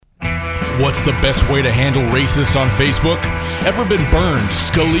What's the best way to handle racists on Facebook? Ever been burned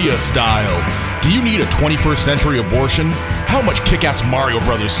Scalia style? Do you need a 21st century abortion? How much kick-ass Mario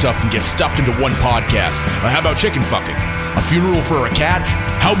Brothers stuff can get stuffed into one podcast? Or how about chicken fucking? A funeral for a cat?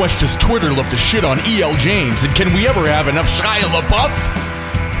 How much does Twitter love to shit on E.L. James? And can we ever have enough Shia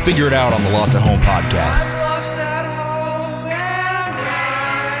LaBeouf? Figure it out on the Lost at Home podcast.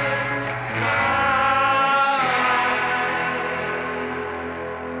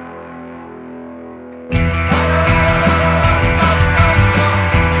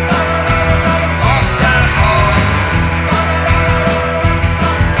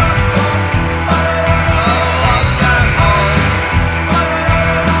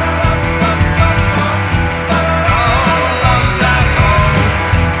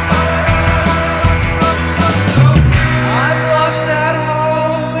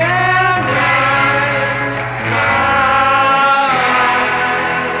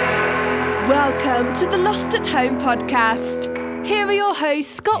 Podcast. Here are your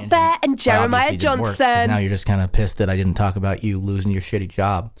hosts, Scott Bear and Jeremiah Johnson. Now you're just kind of pissed that I didn't talk about you losing your shitty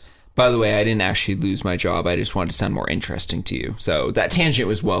job. By the way, I didn't actually lose my job. I just wanted to sound more interesting to you. So that tangent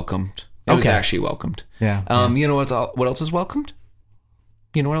was welcomed. It was actually welcomed. Yeah. You know what else is welcomed?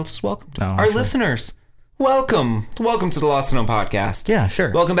 You know what else is welcomed? No, Our listeners. Welcome to the Lost and Home podcast. Yeah,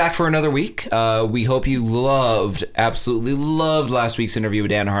 sure. Welcome back for another week. We hope you absolutely loved last week's interview with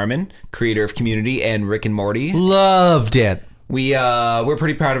Dan Harmon, creator of Community and Rick and Morty. Loved it. We're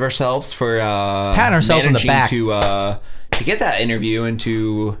pretty proud of ourselves for patting ourselves on the back to get that interview and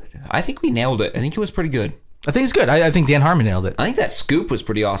I think we nailed it. I think it was pretty good. I think it's good. I think Dan Harmon nailed it. I think that scoop was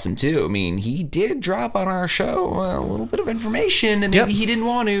pretty awesome too. I mean, he did drop on our show a little bit of information that maybe he didn't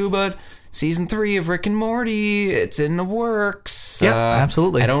want to, but Season 3 of Rick and Morty, it's in the works. Yeah,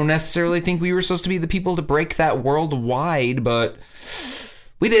 absolutely. I don't necessarily think we were supposed to be the people to break that worldwide, but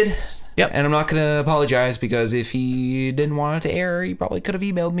we did. Yep. And I'm not going to apologize because if he didn't want it to air, he probably could have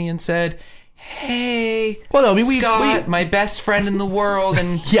emailed me and said, hey, Scott, my best friend in the world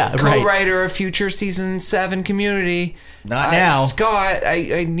and co-writer of future Season 7 Community. Not now. Scott,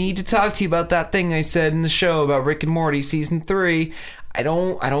 I need to talk to you about that thing I said in the show about Rick and Morty Season 3. I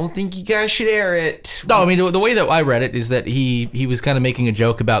don't think you guys should air it. No, I mean, the way that I read it is that he was kind of making a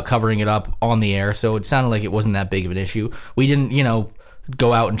joke about covering it up on the air, so it sounded like it wasn't that big of an issue. We didn't,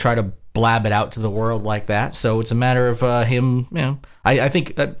 go out and try to blab it out to the world like that, so it's a matter of him, I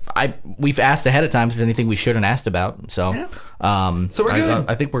think we've asked ahead of time if there's anything we shouldn't asked about, so so we're good.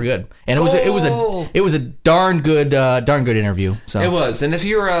 I think we're good, and it was a darn good interview. So it was, and if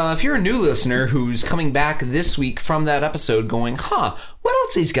you're a new listener who's coming back this week from that episode, going, what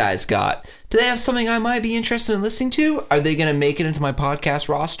else these guys got? Do they have something I might be interested in listening to? Are they going to make it into my podcast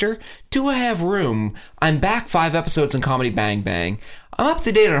roster? Do I have room? I'm back 5 episodes on Comedy Bang Bang. I'm up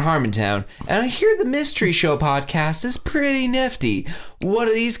to date on Harmontown, and I hear the Mystery Show podcast is pretty nifty. What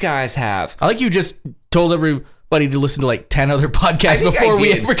do these guys have? I like you just told everybody to listen to like 10 other podcasts before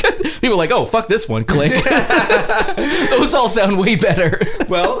we ever got... People were like, oh, fuck this one, click. Those all sound way better.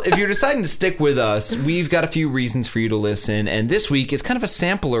 Well, if you're deciding to stick with us, we've got a few reasons for you to listen, and this week is kind of a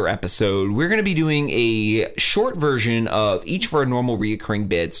sampler episode. We're going to be doing a short version of each of our normal reoccurring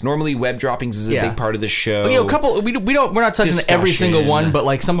bits. Normally, web droppings is a big part of the show. We're not touching every single one, but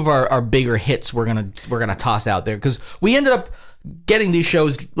like some of our bigger hits we're gonna toss out there because we ended up getting these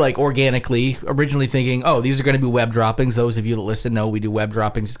shows like organically, originally thinking, oh, these are going to be web droppings. Those of you that listen know we do web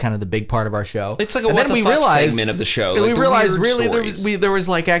droppings. It's kind of the big part of our show. It's like a segment of the show. And we realized really there was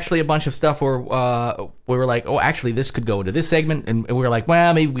like actually a bunch of stuff where we were like, oh, actually this could go into this segment, and we were like,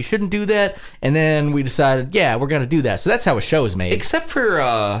 well, maybe we shouldn't do that. And then we decided, yeah, we're going to do that. So that's how a show is made. Except for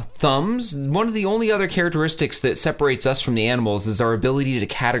thumbs, one of the only other characteristics that separates us from the animals is our ability to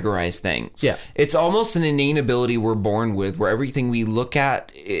categorize things. Yeah. It's almost an innate ability we're born with, where everything we look at,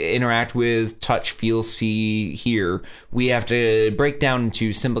 interact with, touch, feel, see, hear, we have to break down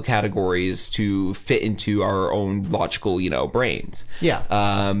into simple categories to fit into our own logical, brains.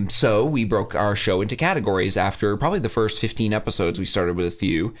 Yeah. So we broke our show into categories after probably the first 15 episodes. We started with a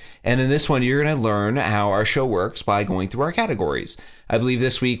few. And in this one, you're going to learn how our show works by going through our categories. I believe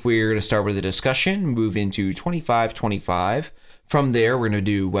this week we're going to start with a discussion, move into 2525. From there, we're going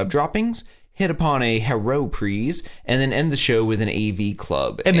to do web droppings, hit upon a hero prees, and then end the show with an AV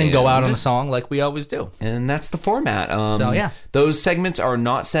club. And then go out on a song like we always do. And that's the format. Those segments are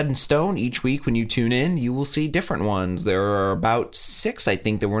not set in stone. Each week when you tune in, you will see different ones. There are about 6, I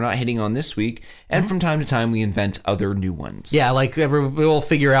think, that we're not hitting on this week. And from time to time, we invent other new ones. Yeah, like we'll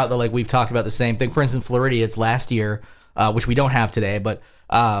figure out that like we've talked about the same thing. For instance, Floridians last year, which we don't have today, but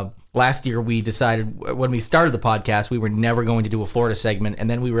last year we decided when we started the podcast we were never going to do a Florida segment, and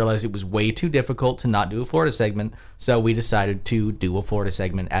then we realized it was way too difficult to not do a Florida segment, so we decided to do a Florida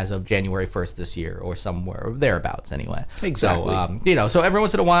segment as of January 1st this year, or somewhere thereabouts anyway. Exactly. So, so every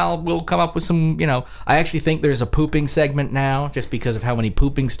once in a while we'll come up with some, I actually think there's a pooping segment now just because of how many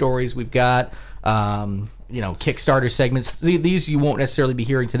pooping stories we've got. Kickstarter segments. These you won't necessarily be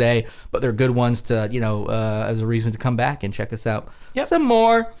hearing today, but they're good ones to, as a reason to come back and check us out. Yep. Some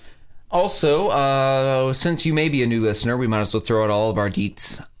more. Also, since you may be a new listener, we might as well throw out all of our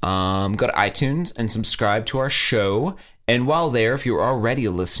deets. Go to iTunes and subscribe to our show. And while there, if you're already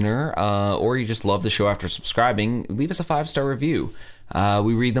a listener, or you just love the show after subscribing, leave us a 5-star review.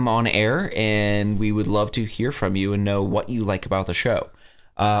 We read them on air, and we would love to hear from you and know what you like about the show.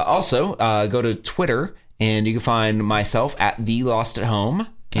 Also, go to Twitter, and you can find myself at The Lost at Home.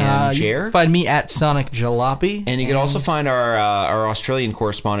 And you Jer. can find me at Sonic Jalopy. And you can also find our Australian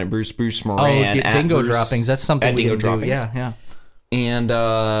correspondent, Bruce Moran. At Dingo Bruce, Droppings. That's something at we Dingo can Droppings. do. Yeah. And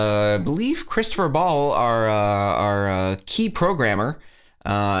I believe Christopher Ball, our key programmer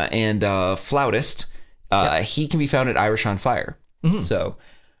and flautist, he can be found at Irish on Fire. Mm-hmm. So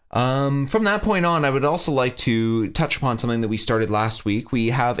from that point on, I would also like to touch upon something that we started last week. We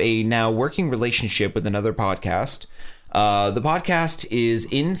have a now working relationship with another podcast. The podcast is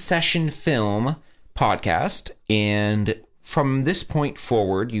In Session Film Podcast, and from this point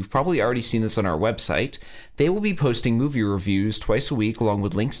forward, you've probably already seen this on our website. They will be posting movie reviews twice a week, along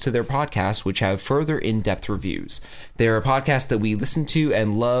with links to their podcasts, which have further in-depth reviews. They're a podcast that we listen to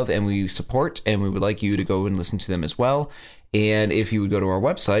and love, and we support, and we would like you to go and listen to them as well. And if you would go to our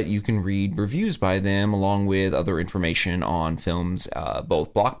website, you can read reviews by them, along with other information on films,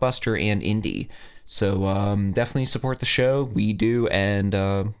 both blockbuster and indie. So definitely support the show. We do. And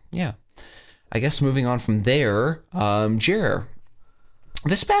I guess moving on from there, Jer,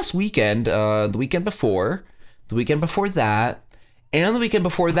 this past weekend, the weekend before that, and the weekend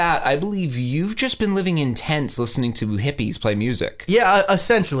before that, I believe you've just been living in tents listening to hippies play music. Yeah,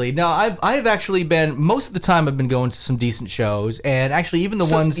 essentially. No, I've actually been, most of the time I've been going to some decent shows, and actually even the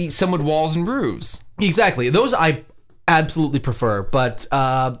ones... Some with walls and roofs. Exactly. Those I absolutely prefer, but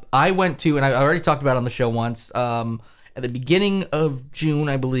I went to, and I already talked about it on the show once, at the beginning of June,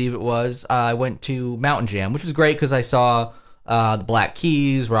 I believe it was, I went to Mountain Jam, which was great because I saw the Black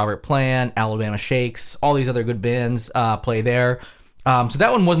Keys, Robert Plant, Alabama Shakes, all these other good bands play there. So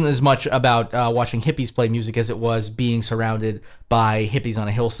that one wasn't as much about watching hippies play music as it was being surrounded by hippies on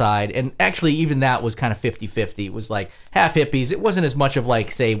a hillside. And actually, even that was kind of 50-50. It was like half hippies. It wasn't as much of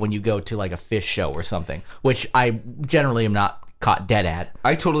like, say, when you go to like a Fish show or something, which I generally am not caught dead at.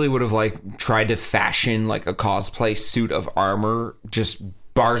 I totally would have like tried to fashion like a cosplay suit of armor, just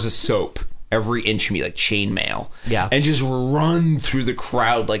bars of soap, every inch of me, like chainmail. Yeah. And just run through the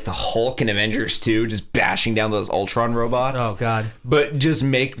crowd like the Hulk and Avengers 2, just bashing down those Ultron robots. Oh, God. But just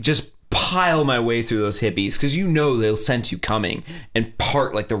pile my way through those hippies, because they'll sense you coming and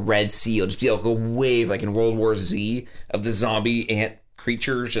part like the Red Sea. It'll just be like a wave, like in World War Z, of the zombie ant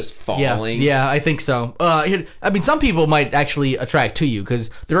creatures just falling. Yeah, I think so. I mean, some people might actually attract to you,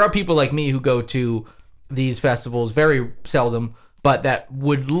 because there are people like me who go to these festivals very seldom, but that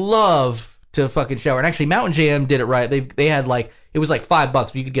would love to fucking shower. And actually, Mountain Jam did it right. They had like, it was like $5,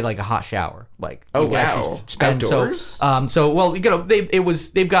 but you could get like a hot shower. Like, oh you could wow, actually spend, outdoors.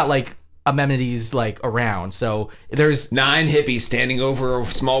 They've got like amenities like around. So there's 9 hippies standing over a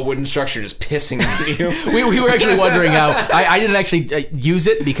small wooden structure just pissing at you. we were actually wondering how I didn't actually use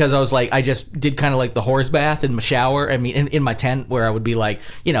it, because I was like, I just did kind of like the horse bath in my shower. I mean, in my tent, where I would be like,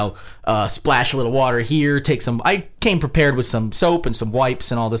 splash a little water here, I came prepared with some soap and some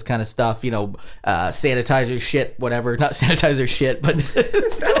wipes and all this kind of stuff, sanitizer shit, whatever. Not sanitizer shit, but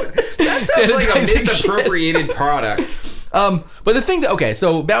that sounds like a misappropriated product. But the thing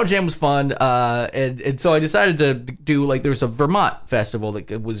so Mountain Jam was fun, and so I decided to do, like, there was a Vermont festival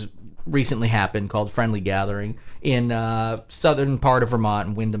that was recently happened called Friendly Gathering in southern part of Vermont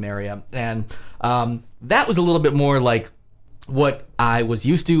and Windham area, and that was a little bit more like what I was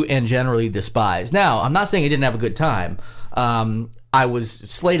used to and generally despise. Now, I'm not saying I didn't have a good time. I was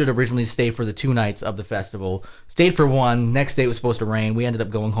slated originally to stay for the 2 nights of the festival. Stayed for one. Next day it was supposed to rain. We ended up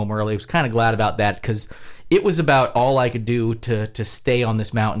going home early. I was kind of glad about that, because it was about all I could do to stay on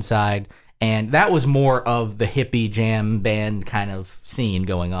this mountainside. And that was more of the hippie jam band kind of scene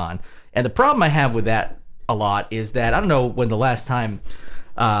going on. And the problem I have with that a lot is that I don't know when the last time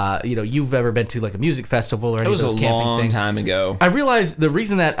you've ever been to like a music festival or any of those camping things. It was a long time ago. I realized the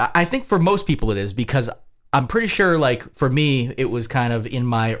reason that I think for most people it is because I'm pretty sure, like, for me, it was kind of in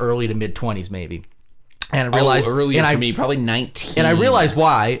my early to mid 20s maybe. And I realized earlier for me, probably 19. And I realized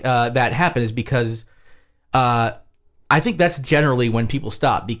why that happened is because I think that's generally when people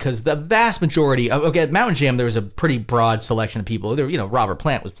stop, because the vast majority of, at Mountain Jam, there was a pretty broad selection of people. There, Robert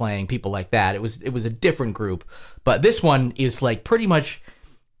Plant was playing, people like that. It was a different group, but this one is like pretty much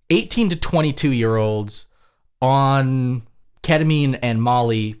 18 to 22-year-olds on ketamine and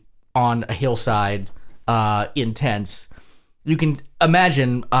Molly on a hillside, intense. You can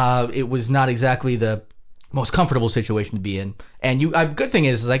imagine it was not exactly the most comfortable situation to be in. And good thing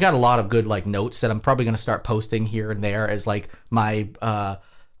is I got a lot of good like notes that I'm probably going to start posting here and there as like my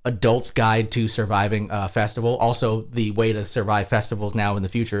adult's guide to surviving a festival. Also, the way to survive festivals now in the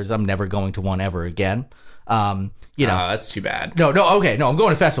future is I'm never going to one ever again. That's too bad. No, I'm going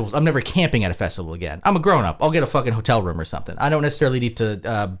to festivals. I'm never camping at a festival again. I'm a grown up. I'll get a fucking hotel room or something. I don't necessarily need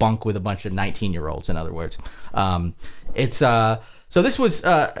to bunk with a bunch of 19-year-olds. In other words, So this was,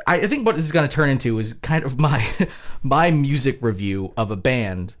 I think what this is going to turn into is kind of my music review of a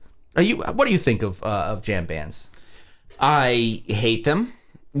band. What do you think of jam bands? I hate them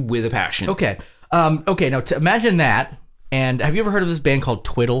with a passion. Okay. Now to imagine that. And have you ever heard of this band called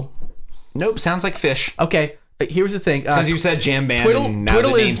Twiddle? Nope. Sounds like fish. Okay. Here's the thing. Because you said jam band, and now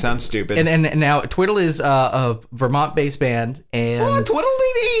the name sounds stupid. And now Twiddle is a Vermont-based band. And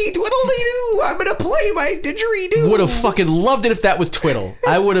twiddle-dee-dee, twiddle-dee-doo, I'm gonna play my didgeridoo. Would have fucking loved it if that was Twiddle.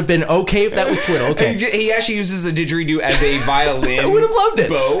 I would have been okay if that was Twiddle. Okay. He actually uses a didgeridoo as a violin. I would have loved it.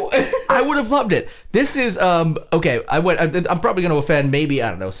 Bow. I would have loved it. This is okay. I'm probably going to offend maybe, I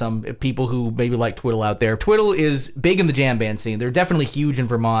don't know, some people who maybe like Twiddle out there. Twiddle is big in the jam band scene. They're definitely huge in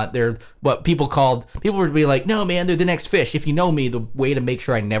Vermont. They're what people would be like, no man, they're the next Fish. If you know me, the way to make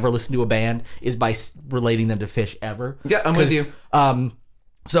sure I never listen to a band is by relating them to Fish ever. Yeah, I'm with you.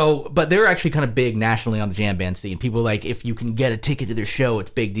 But they're actually kind of big nationally on the jam band scene. People like, if you can get a ticket to their show, it's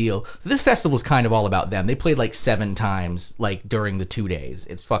a big deal. So this festival is kind of all about them. They played like 7 times, like during the 2 days.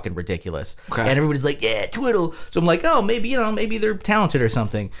 It's fucking ridiculous. Okay. And everybody's like, yeah, Twiddle. So I'm like, oh, maybe they're talented or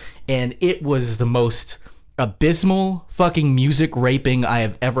something. And it was the most abysmal fucking music raping I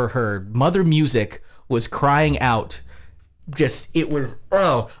have ever heard. Mother Music was crying out. Twiddle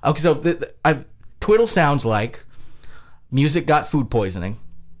sounds like music got food poisoning.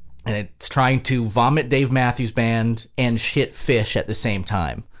 And it's trying to vomit Dave Matthews Band and shit Fish at the same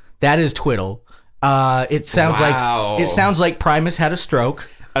time. That is Twiddle. It sounds like Primus had a stroke.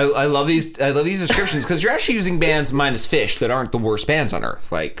 I love these descriptions because you're actually using bands minus Fish that aren't the worst bands on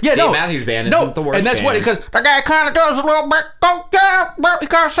earth. Like Dave Matthews Band isn't the worst. And that's band. what because the guy kind of does a little bit. He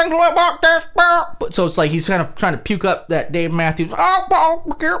kind of sings a little bit this. But so it's like he's kind of trying to puke up that Dave Matthews.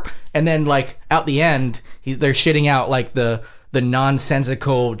 And then like out the end, they're shitting out like the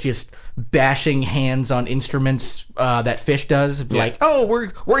nonsensical just bashing hands on instruments that Fish does. Yeah. Like, oh,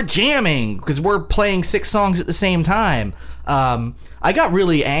 we're jamming because we're playing 6 songs at the same time. I got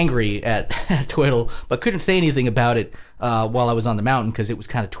really angry at Twiddle, but couldn't say anything about it while I was on the mountain because it was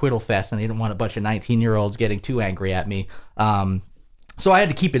kind of Twiddle fest and I didn't want a bunch of 19-year-olds getting too angry at me. So I had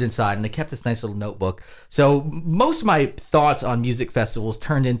to keep it inside, and I kept this nice little notebook. So most of my thoughts on music festivals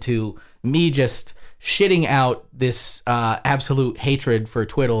turned into me just shitting out this absolute hatred for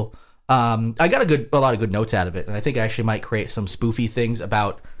Twiddle. I got a lot of good notes out of it, and I think I actually might create some spoofy things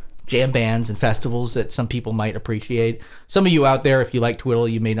about jam bands and festivals that some people might appreciate. Some of you out there, if you like Twiddle,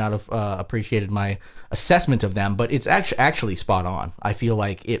 you may not have appreciated my assessment of them, but it's actually spot on. I feel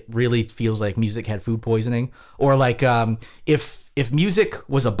like it really feels like music had food poisoning, or like if music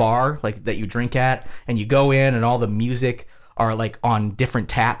was a bar like that you drink at, and you go in and all the music are like on different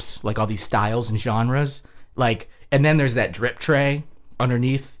taps, like all these styles and genres, like, and then there's that drip tray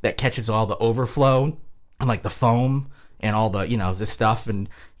underneath that catches all the overflow and like the foam and all the, this stuff, and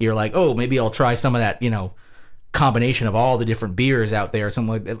you're like, oh, maybe I'll try some of that, combination of all the different beers out there or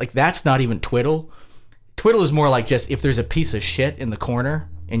something like that. Like, that's not even Twiddle. Twiddle is more like just if there's a piece of shit in the corner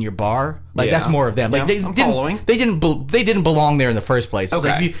in your bar, like that's more of them. Like I'm following. They didn't belong there in the first place. It's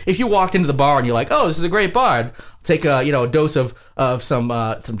like if you walked into the bar and you're like, oh, this is a great bar, take a dose of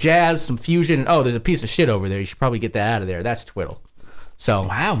some jazz, some fusion, and oh, there's a piece of shit over there. You should probably get that out of there. That's Twiddle. So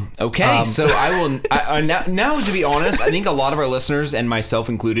wow. Okay. So I will now. To be honest, I think a lot of our listeners and myself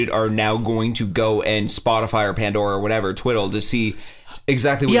included are now going to go and Spotify or Pandora or whatever Twiddle to see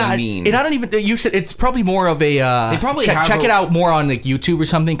exactly what you mean. And I don't even. You should. It's probably more of a. They probably check it out more on like YouTube or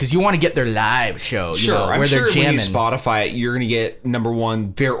something because you want to get their live show. Sure, where I'm sure they're jamming. When you Spotify it, you're gonna get number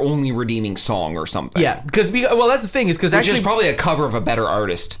one their only redeeming song or something. Yeah, because that's the thing is because actually is probably a cover of a better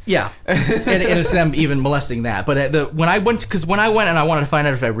artist. Yeah, and it's them even molesting that. But when I went and I wanted to find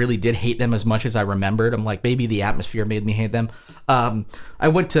out if I really did hate them as much as I remembered, I'm like, maybe the atmosphere made me hate them. I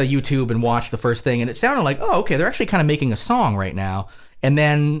went to YouTube and watched the first thing, and it sounded like, oh, okay, they're actually kind of making a song right now. And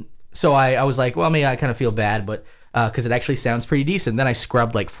then, so I was like, well, maybe I kind of feel bad, but because it actually sounds pretty decent. Then I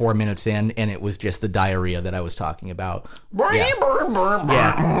scrubbed like 4 minutes in, and it was just the diarrhea that I was talking about. Yeah.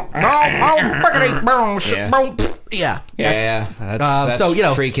 That's so, you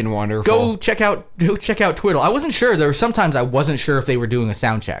know, freaking wonderful. Go check out Twiddle. I wasn't sure. There were sometimes I wasn't sure if they were doing a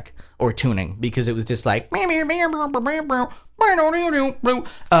sound check or tuning, because it was just like and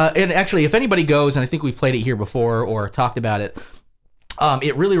actually, if anybody goes, and I think we've played it here before or talked about it,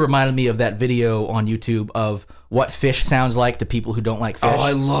 it really reminded me of that video on YouTube of what fish sounds like to people who don't like fish. Oh,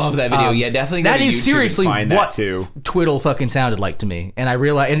 I love that video. Yeah, definitely. That is seriously find what that too. Twiddle fucking sounded like to me, and I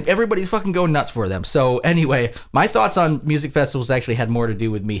realized, and everybody's fucking going nuts for them. So anyway, my thoughts on music festivals actually had more to do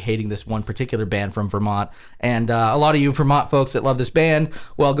with me hating this one particular band from Vermont, and a lot of you Vermont folks that love this band,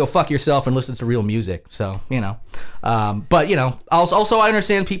 well, go fuck yourself and listen to real music. So you know, but you know, also I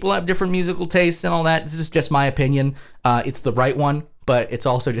understand people have different musical tastes and all that. This is just my opinion. It's the right one, but it's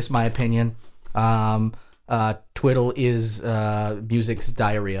also just my opinion. Twiddle is music's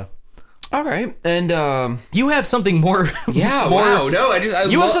diarrhea. All right, and you have something more. Yeah, wow. No,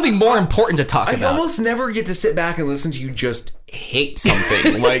 you have something more important to talk about. I almost never get to sit back and listen to you just hate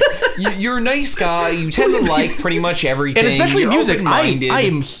something. Like you're a nice guy. You tend to like pretty much everything, and especially you're music. I open-minded.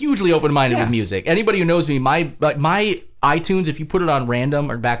 am hugely open-minded with music. Anybody who knows me, my iTunes, if you put it on random,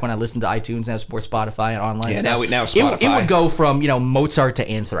 or back when I listened to iTunes, now support Spotify and online stuff, now Spotify. It would go from Mozart to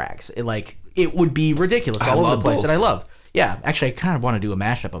Anthrax. It would be ridiculous all over the place, both. and I love. Yeah, actually, I kind of want to do a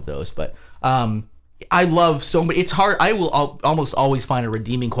mashup of those, but I love so many. It's hard. I will almost always find a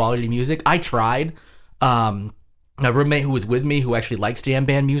redeeming quality to music. I tried. My roommate who was with me, who actually likes jam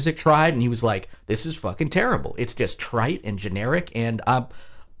band music, tried, and he was like, "This is fucking terrible. It's just trite and generic." And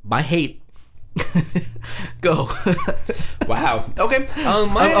my hate. Go. Wow. Okay.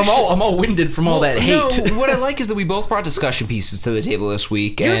 I'm all winded from all that hate. No, what I like is that we both brought discussion pieces to the table this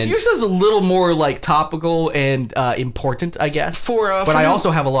week. And Yours is a little more like topical and important, I guess. But I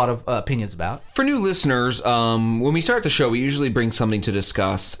also have a lot of opinions about. For new listeners, when we start the show, we usually bring something to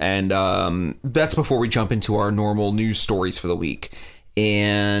discuss, and that's before we jump into our normal news stories for the week.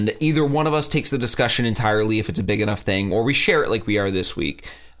 And either one of us takes the discussion entirely if it's a big enough thing, or we share it like we are this week.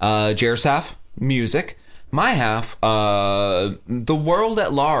 Jared's half, music. My half, the world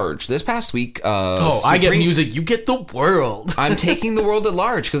at large. This past week, I get music, you get the world. I'm taking the world at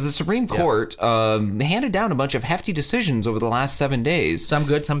large because the Supreme Court handed down a bunch of hefty decisions over the last 7 days. Some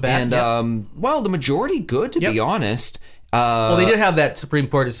good, some bad. And, well, the majority good, to be honest. Well, they did have that Supreme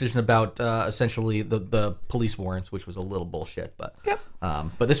Court decision about essentially the police warrants, which was a little bullshit, but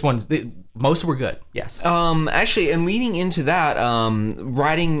but this one's most were good. Yes. Actually, and leading into that,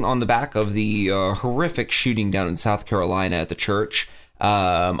 riding on the back of the horrific shooting down in South Carolina at the church,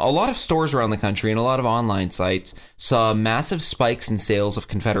 a lot of stores around the country and a lot of online sites saw massive spikes in sales of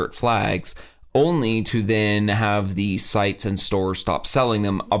Confederate flags, only to then have the sites and stores stop selling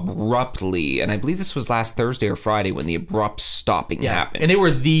them abruptly. And I believe this was last Thursday or Friday when the abrupt stopping happened. And they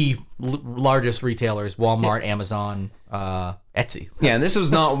were the largest retailers: Walmart, Amazon, Etsy. Yeah, and this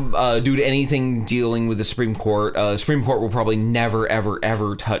was not due to anything dealing with the Supreme Court. Supreme Court will probably never, ever,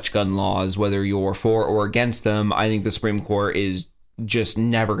 ever touch gun laws, whether you're for or against them. I think the Supreme Court is just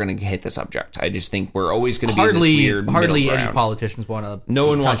never going to hit the subject. I just think we're always going to be in this weird hardly middle any ground. Politicians want to. No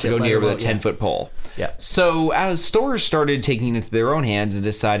one wants to go near with a 10-foot pole. Yeah. So as stores started taking it into their own hands and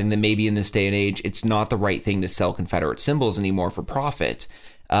deciding that maybe in this day and age it's not the right thing to sell Confederate symbols anymore for profit,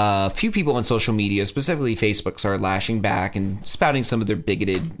 a few people on social media, specifically Facebook, started lashing back and spouting some of their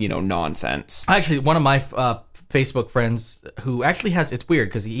bigoted, nonsense. Actually, one of my Facebook friends who actually has, it's weird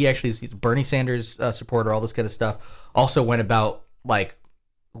because he's a Bernie Sanders supporter, all this kind of stuff, also went about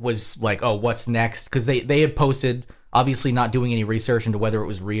was like, oh, what's next? Because they had posted, obviously not doing any research into whether it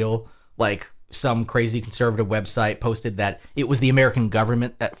was real, like some crazy conservative website posted that it was the American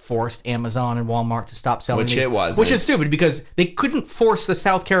government that forced Amazon and Walmart to stop selling Which these. it was. Which is stupid because they couldn't force the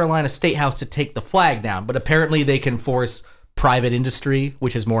South Carolina State House to take the flag down, but apparently they can force private industry,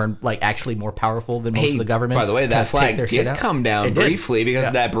 which is actually more powerful than most of the government. By the way, that flag did out. come down briefly because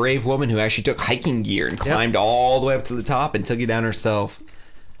of that brave woman who actually took hiking gear and climbed all the way up to the top and took it down herself.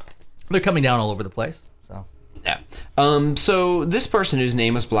 They're coming down all over the place. So yeah. So this person whose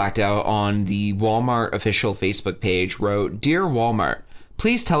name was blacked out on the Walmart official Facebook page wrote, "Dear Walmart,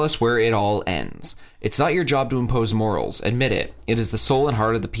 please tell us where it all ends. It's not your job to impose morals. Admit it. It is the soul and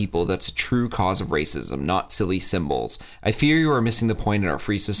heart of the people that's a true cause of racism, not silly symbols. I fear you are missing the point in our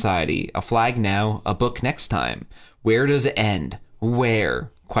free society. A flag now, a book next time. Where does it end?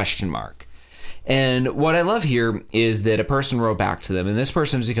 Where? ? And what I love here is that a person wrote back to them, and this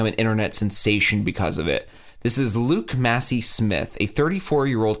person has become an internet sensation because of it. This is Luke Massey Smith, a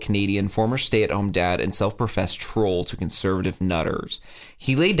 34-year-old Canadian, former stay-at-home dad and self-professed troll to conservative nutters.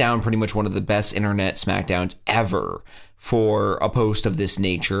 He laid down pretty much one of the best internet smackdowns ever for a post of this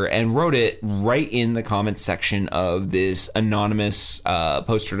nature and wrote it right in the comments section of this anonymous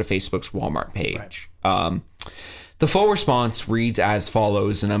poster to Facebook's Walmart page. Right. The full response reads as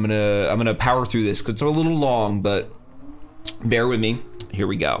follows, and I'm gonna power through this because it's a little long, but bear with me. Here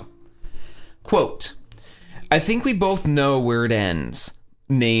we go. Quote, I think we both know where it ends.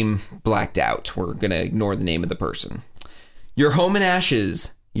 Name blacked out. We're gonna ignore the name of the person. Your home in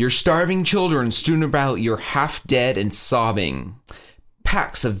ashes. Your starving children strewn about, you're half dead and sobbing.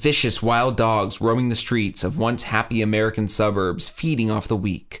 Packs of vicious wild dogs roaming the streets of once happy American suburbs, feeding off the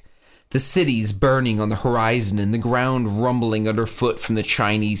weak. The cities burning on the horizon and the ground rumbling underfoot from the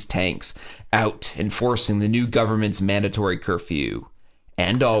Chinese tanks out enforcing the new government's mandatory curfew.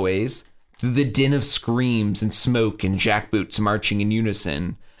 And always, through the din of screams and smoke and jackboots marching in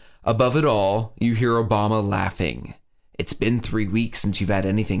unison, above it all, you hear Obama laughing. It's been 3 weeks since you've had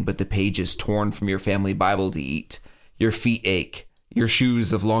anything but the pages torn from your family Bible to eat. Your feet ache. Your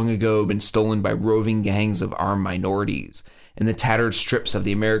shoes have long ago been stolen by roving gangs of armed minorities. And the tattered strips of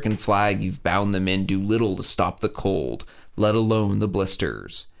the American flag you've bound them in do little to stop the cold, let alone the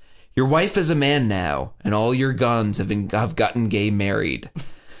blisters. Your wife is a man now, and all your guns have gotten gay married.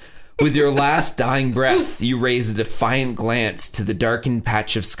 With your last dying breath, you raise a defiant glance to the darkened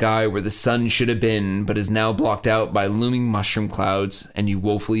patch of sky where the sun should have been, but is now blocked out by looming mushroom clouds, and you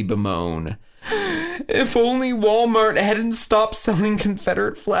woefully bemoan. If only Walmart hadn't stopped selling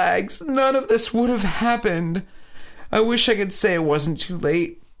Confederate flags, none of this would have happened. I wish I could say it wasn't too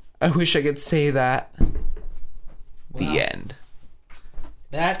late. I wish I could say that. Wow. The end.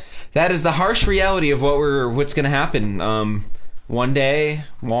 That is the harsh reality of what's going to happen. One day,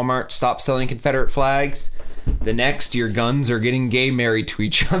 Walmart stops selling Confederate flags. The next, your guns are getting gay married to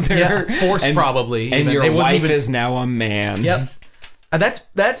each other. Yeah, forced probably. And your wife is now a man. Yep.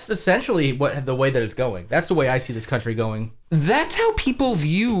 That's essentially the way that it's going. That's the way I see this country going. That's how people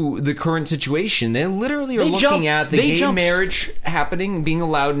view the current situation. They literally are looking at the gay marriage happening, being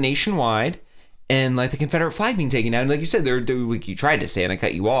allowed nationwide, and like the Confederate flag being taken down. Like you said, like you tried to say, and I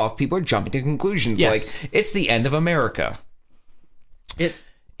cut you off. People are jumping to conclusions like it's the end of America.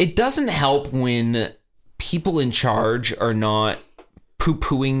 It doesn't help when people in charge are not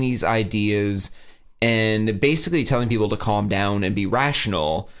poo-pooing these ideas and basically telling people to calm down and be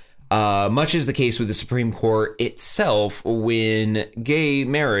rational, much as the case with the Supreme Court itself when gay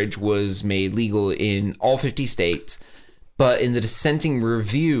marriage was made legal in all 50 states. But in the dissenting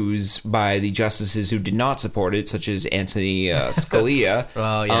reviews by the justices who did not support it, such as Anthony Scalia.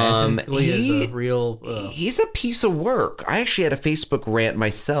 Oh, yeah, Anthony Scalia is a real... He's a piece of work. I actually had a Facebook rant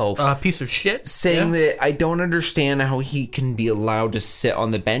myself. A piece of shit? Saying that I don't understand how he can be allowed to sit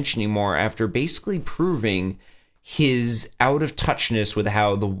on the bench anymore after basically proving his out-of-touchness with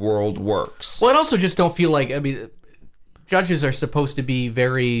how the world works. Well, I also just don't feel like... I mean, judges are supposed to be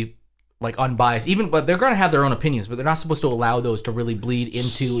very... like unbiased, but they're going to have their own opinions, but they're not supposed to allow those to really bleed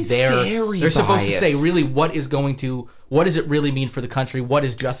into they're supposed to say really what does it really mean for the country? What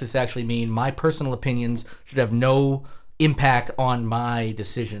does justice actually mean? My personal opinions should have no impact on my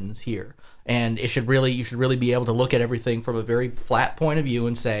decisions here. And you should really be able to look at everything from a very flat point of view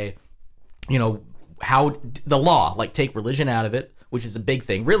and say, how the law, like take religion out of it, which is a big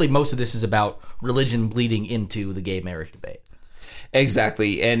thing. Really, most of this is about religion bleeding into the gay marriage debate.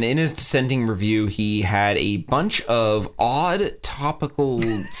 Exactly. And in his dissenting review, he had a bunch of odd topical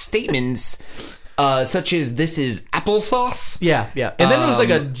statements, such as this is applesauce. Yeah. And then it was like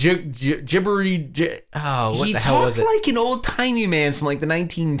a gibbery... what the hell was it? He talked like an old-timey man from like the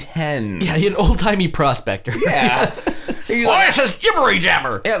 1910s. Yeah, an old-timey prospector. Yeah. This is gibbery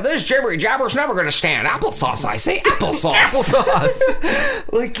jabber. Yeah, this gibbery jabber's never going to stand. Applesauce, I say. Applesauce.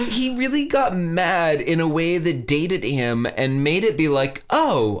 Applesauce. Like, he really got mad in a way that dated him and made it be like,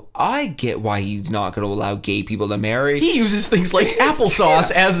 oh, I get why he's not going to allow gay people to marry. He uses things like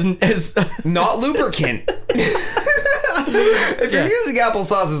applesauce as not lubricant. If you're using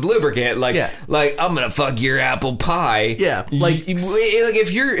applesauce as lubricant, like I'm gonna fuck your apple pie. Yeah,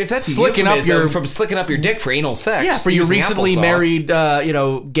 if that's slicking up your dick for anal sex. Yeah, for your recently married,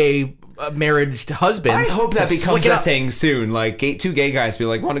 gay married husband. I hope that becomes a thing soon. Like two gay guys be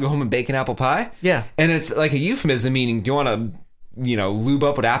like, want to go home and bake an apple pie? Yeah, and it's like a euphemism meaning, do you want to lube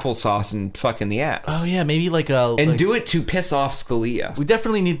up with applesauce and fuck in the ass? Oh yeah, maybe do it to piss off Scalia. We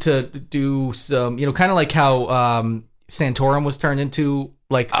definitely need to do some, kind of like how Santorum was turned into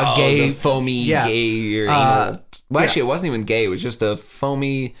like a gay the foamy gay or anal. Well, actually, it wasn't even gay. It was just a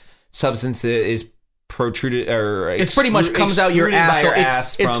foamy substance that is protruded, or it pretty much comes out your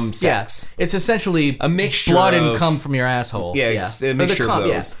ass from sex. Yeah, it's essentially a mixture blood of, and cum from your asshole. Yeah, it's a mixture of those.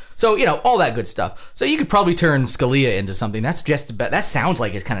 Yeah. So all that good stuff. So you could probably turn Scalia into something. That's just about. That sounds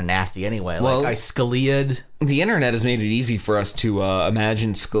like it's kind of nasty anyway. Well, like I Scalia'd. The internet has made it easy for us to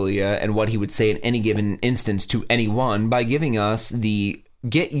imagine Scalia and what he would say in any given instance to anyone by giving us the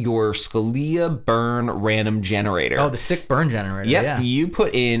Get Your Scalia Burn Random Generator. Oh, the sick burn generator. Yep. Yeah. You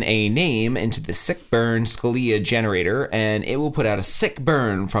put in a name into the sick burn Scalia generator, and it will put out a sick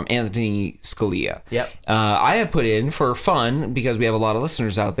burn from Anthony Scalia. Yep. I have put in, for fun, because we have a lot of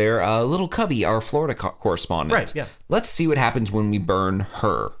listeners out there, Little Cubby, our Florida correspondent. Right, yeah. Let's see what happens when we burn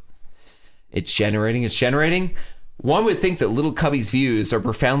her. It's generating. One would think that Little Cubby's views are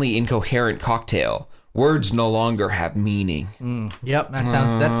profoundly incoherent cocktail. Words no longer have meaning. Yep, that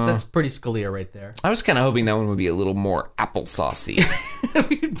sounds that's pretty Scalia right there. I was kind of hoping that one would be a little more applesaucy.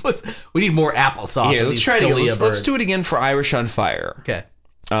 We need more applesauce. Yeah, let's try it again. Let's do it again for Irish on Fire. Okay.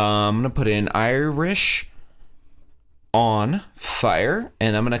 I'm going to put in Irish on Fire,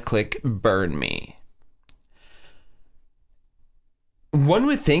 and I'm going to click Burn Me. One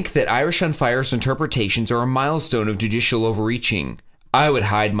would think that Irish on Fire's interpretations are a milestone of judicial overreaching. I would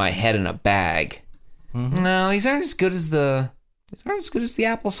hide my head in a bag. Mm-hmm. No, these aren't as good as the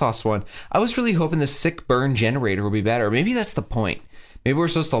applesauce one. I was really hoping the sick burn generator would be better. Maybe that's the point. Maybe we're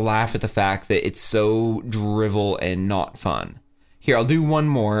supposed to laugh at the fact that it's so drivel and not fun. Here, I'll do one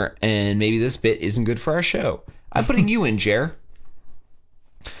more, and maybe this bit isn't good for our show. I'm putting you in, Jer.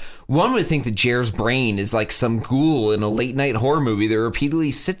 One would think that Jer's brain is like some ghoul in a late-night horror movie that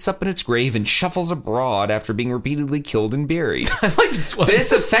repeatedly sits up in its grave and shuffles abroad after being repeatedly killed and buried. I like this one.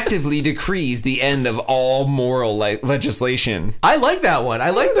 This effectively decrees the end of all moral legislation. I like that one. I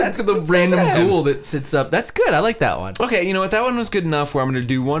like that's the random ghoul that sits up. That's good. I like that one. Okay, you know what? That one was good enough where I'm going to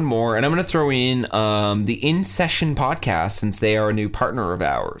do one more, and I'm going to throw in the In Session podcast, since they are a new partner of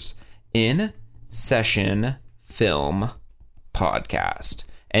ours. In Session Film Podcast.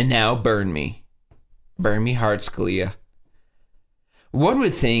 And now Burn Me. Burn Me hard, Scalia. One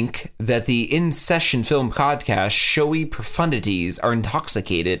would think that the In Session Film Podcast showy profundities are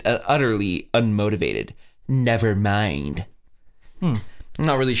intoxicated and utterly unmotivated. Never mind. I'm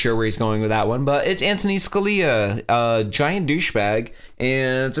not really sure where he's going with that one, but it's Anthony Scalia, a giant douchebag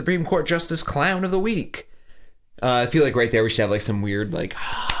and Supreme Court Justice Clown of the Week. I feel like right there we should have like some weird like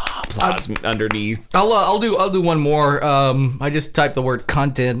applause underneath. I'll do one more. I just typed the word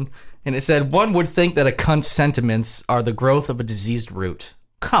cunt in, and it said, one would think that a cunt's sentiments are the growth of a diseased root.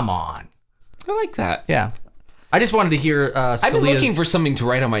 Come on. I like that. Yeah. I just wanted to hear Scalia's... I've been looking for something to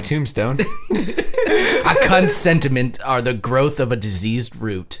write on my tombstone. A cunt's sentiment are the growth of a diseased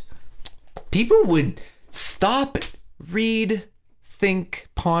root. People would stop, read, think,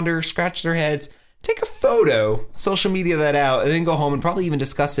 ponder, scratch their heads, take a photo, social media that out, and then go home and probably even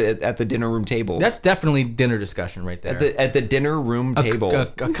discuss it at the dinner room table. That's definitely dinner discussion right there. At the dinner room table. A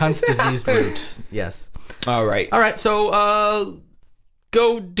cunt's diseased root. Yes. All right. So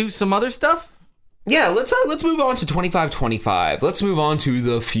go do some other stuff. Yeah, let's move on to 2525. Let's move on to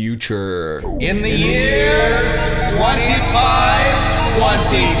the future. In the year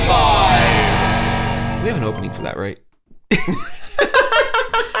 2525. We have an opening for that, right?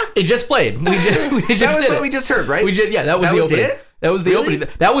 It just played. We just that was did what it. we just heard, right? That was the opening. It? That was the Really?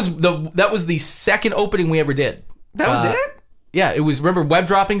 opening. That was the second opening we ever did. That was it? Yeah, it was. Remember web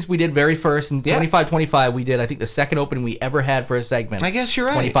droppings we did very first, and Yeah. 2525 we did. I think the second opening we ever had for a segment. I guess you're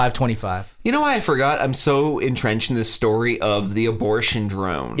right. 2525. You know why I forgot? I'm so entrenched in this story of the abortion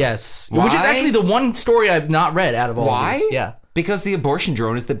drone. Yes, Why? which is actually the one story I've not read out of all. Why? Of these. Yeah. Because the abortion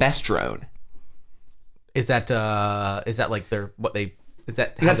drone is the best drone. Is that like their what they? Is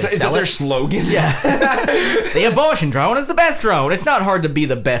that how Is they that sell their it? slogan? Yeah. The abortion drone is the best drone. It's not hard to be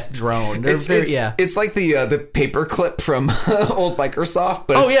the best drone. It's like the paperclip from old Microsoft,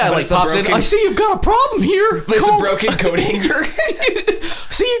 but like it's a pops in. broken, I see you've got a problem here. but it's a broken coat hanger.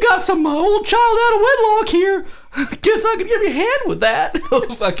 See, you got some old child out of wedlock here. Guess I could give you a hand with that.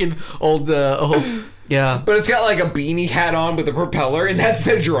 Fucking old, yeah. But it's got like a beanie hat on with a propeller, and that's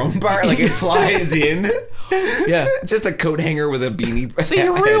the drone part. Like it flies in. Yeah. It's just a coat hanger with a beanie. See,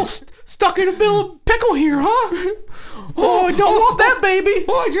 you're real stuck in a bill of pickle here, huh? Oh, I don't want that, baby.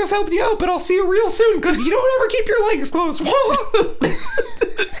 Well, I just helped you out, but I'll see you real soon because you don't ever keep your legs closed.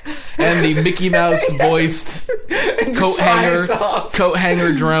 And the Mickey Mouse voiced coat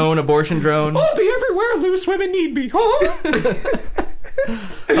hanger drone, abortion drone. I'll be everywhere loose women need me.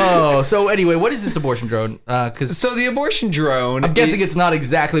 Oh, so anyway, what is this abortion drone? Because So the abortion drone. I'm guessing it's not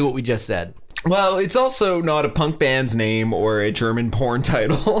exactly what we just said. Well, it's also not a punk band's name or a German porn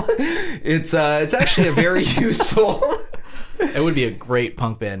title. It's actually a very useful. It would be a great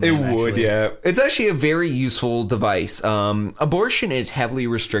punk band It name, would, actually. yeah. It's actually a very useful device. Abortion is heavily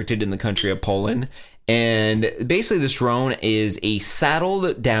restricted in the country of Poland, and basically this drone is a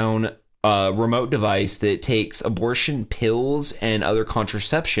saddled down remote device that takes abortion pills and other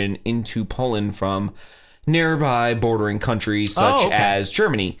contraception into Poland from nearby bordering countries such as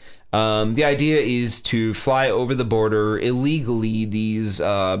Germany. The idea is to fly over the border illegally these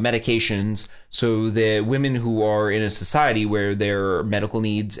medications so that women who are in a society where their medical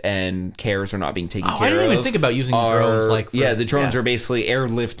needs and cares are not being taken care of. I didn't even think about using drones like the drones are basically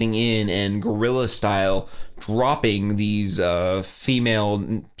airlifting in and guerrilla style dropping these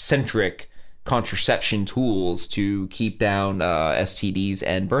female-centric contraception tools to keep down STDs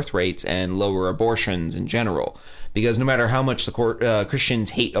and birth rates and lower abortions in general. Because no matter how much the Christians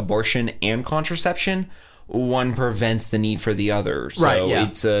hate abortion and contraception, one prevents the need for the other. So Right, yeah.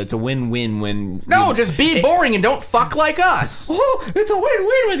 it's a win-win when... No, just be boring and don't fuck like us. Oh, it's a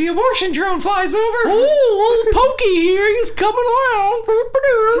win-win when the abortion drone flies over. Oh, old Pokey here, he's coming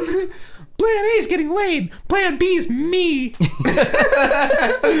around. Plan A's getting laid. Plan B's me.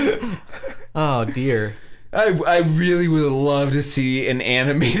 Oh, dear. I really would love to see an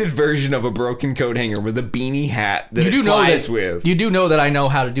animated version of a broken coat hanger with a beanie hat that it flies with. You do know that I know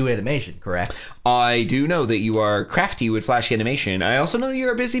how to do animation, correct? I do know that you are crafty with flashy animation. I also know that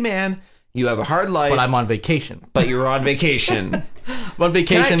you're a busy man. You have a hard life. But I'm on vacation. But you're on vacation. I'm on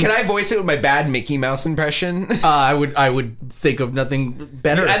vacation. Can I voice it with my bad Mickey Mouse impression? I would think of nothing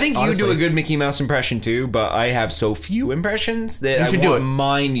better. I think honestly. you do a good Mickey Mouse impression too, but I have so few impressions that I should do want it.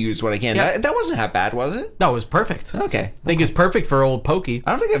 mine used when I can. Yeah. That wasn't half bad, was it? That was perfect. Okay. I think it's perfect for old Pokey.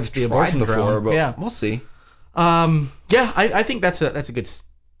 I don't think I've The tried abortion before, drone. but Yeah. we'll see. Yeah, I think that's a good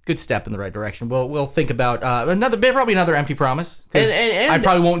step in the right direction. We'll think about probably another empty promise. 'Cause And- I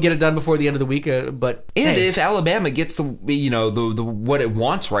probably won't get it done before the end of the week. But And hey, if Alabama gets the what it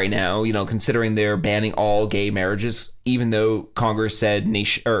wants right now, considering they're banning all gay marriages, even though Congress said the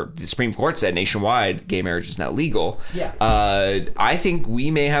Supreme Court said nationwide gay marriage is now legal. Yeah. I think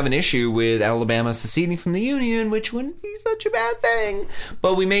we may have an issue with Alabama seceding from the Union, which wouldn't be such a bad thing.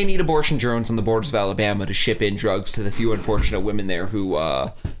 But we may need abortion drones on the borders of Alabama to ship in drugs to the few unfortunate women there who,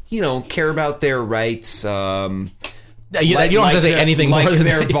 care about their rights. you don't have to say anything like more than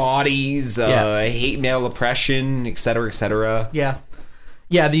their that. bodies, Yeah. hate male oppression, et cetera, et cetera. Yeah.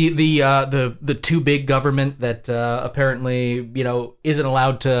 Yeah, the too big government that apparently, isn't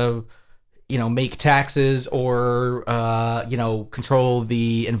allowed to, make taxes or control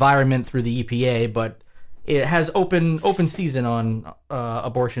the environment through the EPA, but it has open season on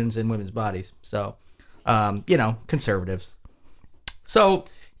abortions in women's bodies. So, conservatives. So,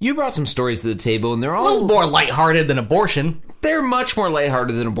 You brought some stories to the table, and they're a little all more lighthearted than abortion. they're much more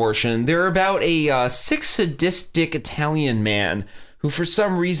lighthearted than abortion. They're about a sick, sadistic Italian man who, for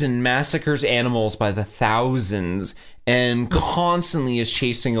some reason, massacres animals by the thousands and constantly is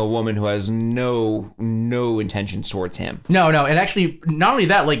chasing a woman who has no intentions towards him. No, and actually, not only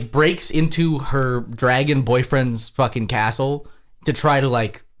that, breaks into her dragon boyfriend's fucking castle to try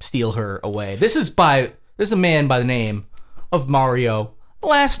to, steal her away. This is a man by the name of Mario.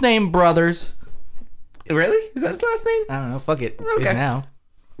 Last name Brothers. Really? Is that his last name? I don't know. Fuck it. Okay. Is now.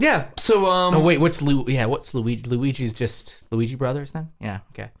 Yeah. So Oh wait, what's Luigi? Luigi's just Luigi Brothers then? Yeah.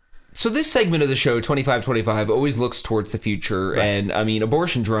 Okay. So this segment of the show, 2525, always looks towards the future, and I mean,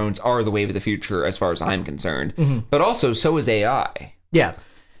 abortion drones are the wave of the future as far as I'm concerned. But also, so is AI. Yeah.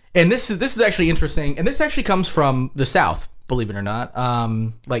 And this is actually interesting, and this actually comes from the South, believe it or not.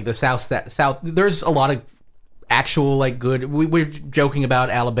 The South. There's a lot of actual good. We're joking about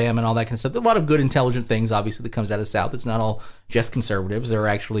Alabama and all that kind of stuff. There's a lot of good, intelligent things, obviously, that comes out of the South. It's not all just conservatives. There are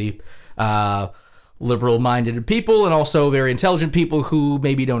actually liberal-minded people and also very intelligent people who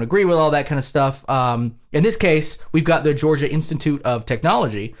maybe don't agree with all that kind of stuff. In this case, we've got the Georgia Institute of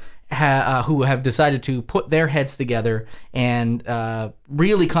Technology, who have decided to put their heads together and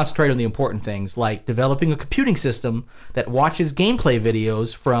really concentrate on the important things, like developing a computing system that watches gameplay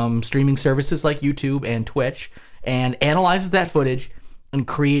videos from streaming services like YouTube and Twitch and analyzes that footage and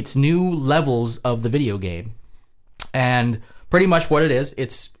creates new levels of the video game. And pretty much what it is,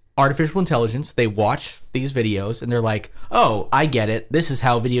 it's artificial intelligence. They watch these videos and they're like, oh, I get it. This is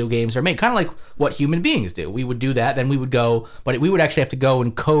how video games are made. Kind of like what human beings do. We would do that, then we would go, but we would actually have to go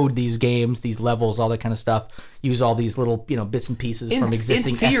and code these games, these levels, all that kind of stuff. Use all these little, bits and pieces from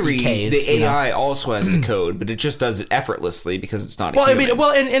existing in theory, SDKs. the AI also has to code, but it just does it effortlessly because it's not a Well,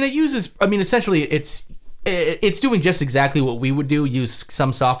 human. and it uses. Essentially, it's doing just exactly what we would do. Use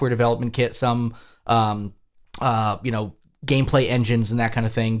some software development kit, some gameplay engines and that kind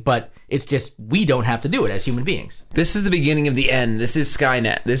of thing. But it's just we don't have to do it as human beings. This is the beginning of the end. This is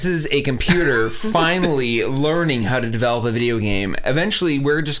Skynet. This is a computer finally learning how to develop a video game. Eventually,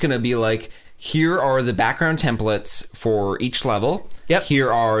 we're just going to be like, here are the background templates for each level. Yep.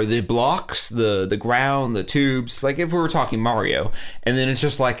 Here are the blocks, the ground, the tubes, like if we were talking Mario. And then it's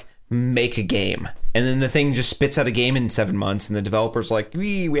just like, make a game. And then the thing just spits out a game in 7 months and the developer's like,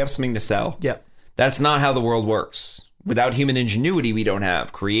 we have something to sell. Yep. That's not how the world works. Without human ingenuity, we don't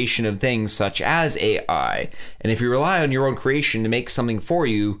have creation of things such as AI. And if you rely on your own creation to make something for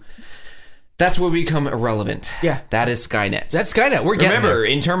you, that's where we become irrelevant. Yeah. That is Skynet. That's Skynet. We're getting Remember, there.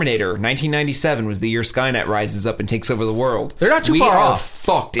 in Terminator, 1997 was the year Skynet rises up and takes over the world. They're not too we far are off.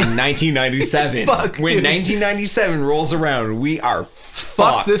 fucked in 1997. Fuck, when dude. 1997 rolls around, we are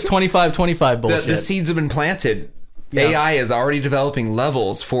Fuck fucked. this 25-25 bullshit. The seeds have been planted. Yeah. AI is already developing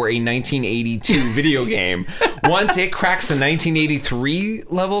levels for a 1982 video game. Once it cracks the 1983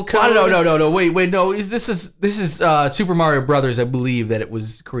 level code, No. Wait. No, this is Super Mario Brothers, I believe that it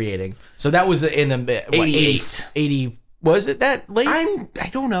was creating. So that was in the 88. 80. Was it that late? I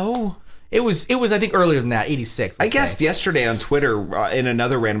don't know. It was. I think earlier than that. 86. I let's guessed say. yesterday on Twitter in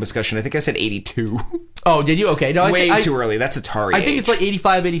another random discussion. I think I said 82. Oh, did you? Okay. No, Way I too early. That's Atari. I think it's age. like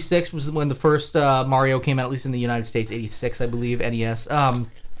 85, 86 was when the first Mario came out, at least in the United States. 86, I believe. NES.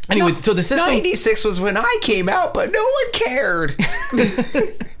 Anyway, so the system. 96 was when I came out, but no one cared.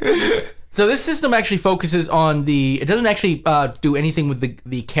 So this system actually focuses on it doesn't actually do anything with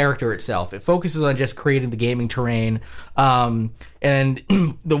the character itself. It focuses on just creating the gaming terrain. And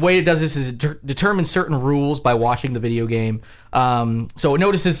the way it does this is it determines certain rules by watching the video game. So it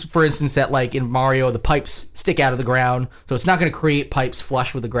notices, for instance, that like in Mario, the pipes stick out of the ground. So it's not going to create pipes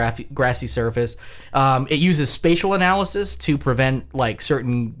flush with the grassy surface. It uses spatial analysis to prevent like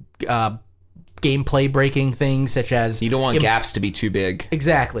certain gameplay breaking things, such as You don't want gaps to be too big.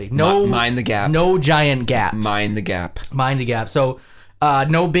 Exactly. No, Mind the gap. No giant gaps. Mind the gap. Mind the gap. So,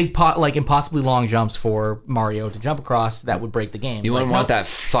 no big like impossibly long jumps for Mario to jump across that would break the game. You wouldn't want that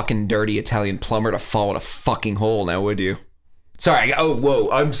fucking dirty Italian plumber to fall in a fucking hole now, would you? Sorry.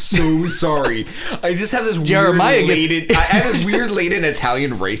 I'm so sorry. I just have this Jeremiah weird gets- I have this weird latent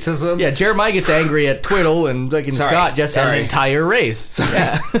Italian racism. Yeah, Jeremiah gets angry at Twiddle and like Sorry, Scott just had sorry. an entire race.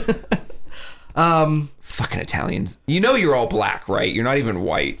 Yeah. Fucking Italians. You know you're all black, right? You're not even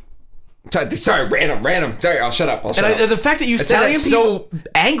white. Sorry, random. Sorry, I'll shut up. The fact that you said Italian that so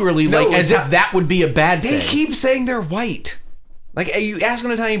angrily, No, like as if that would be a bad They thing. keep saying they're white. Like, you ask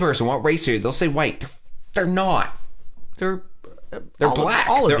an Italian person, what race are you? They'll say white. They're not. They're They're black.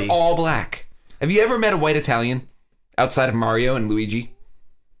 They're all black. Have you ever met a white Italian outside of Mario and Luigi?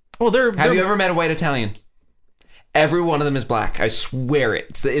 Well, Have you ever met a white Italian? Every one of them is black. I swear it.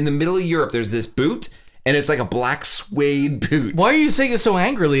 It's in the middle of Europe. There's this boot, and it's like a black suede boot. Why are you saying it so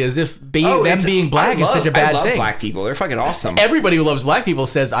angrily, as if being black is such a bad I love thing? black people. They're fucking awesome. Everybody who loves black people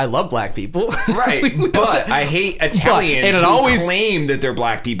says, "I love black people." Right, but I hate Italians and it who always- claim that they're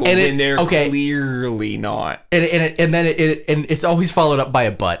black people and when they're okay. clearly not. And it's always followed up by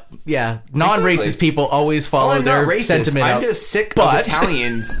a but. Yeah, non-racist Exactly. people always follow I'm their not racist. sentiment I'm up. just sick But- of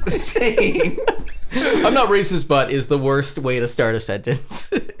Italians saying. I'm not racist, but is the worst way to start a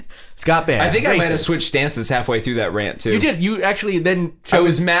sentence. Scott Baer. I think I might have racist. switched stances halfway through that rant too. You did. You actually then chose. I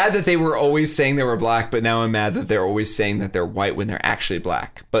was mad that they were always saying they were black, but now I'm mad that they're always saying that they're white when they're actually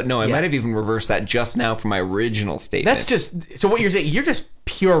black. But no, I Yeah. might have even reversed that just now from my original statement. That's just so. What you're saying? You're just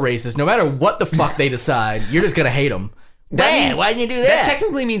pure racist. No matter what the fuck they decide, you're just gonna hate them. That- Why'd you do That that?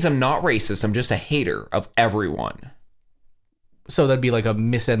 technically means I'm not racist. I'm just a hater of everyone. So that'd be like a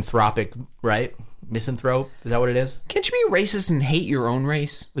misanthropic, right? Misanthrope? Is that what it is? Can't you be racist and hate your own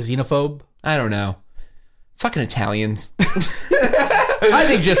race? A xenophobe? I don't know. Fucking Italians. I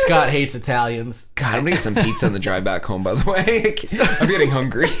think just Scott hates Italians. God, I'm gonna get some pizza on the drive back home, by the way. I'm getting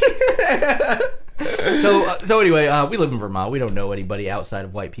hungry. So anyway, we live in Vermont. We don't know anybody outside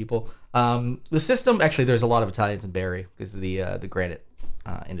of white people. The system, actually, there's a lot of Italians in Barrie because the granite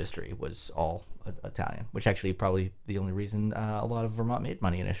industry was all Italian, which actually probably the only reason a lot of Vermont made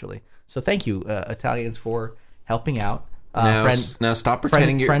money initially. So thank you, Italians, for helping out Now stop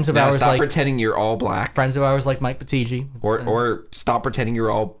pretending pretending you're all black. Friends of ours like Mike Patigi. Or stop pretending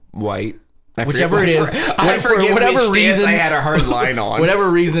you're all white. Whichever it is. For whatever reason I had a hard line on. Whatever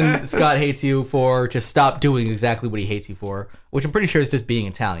reason Scott hates you for, just stop doing exactly what he hates you for, which I'm pretty sure is just being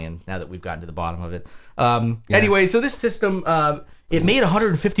Italian, now that we've gotten to the bottom of it. Anyway, so this system, it made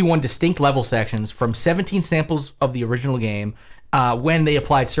 151 distinct level sections from 17 samples of the original game when they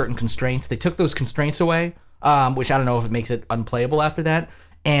applied certain constraints. They took those constraints away, which I don't know if it makes it unplayable after that,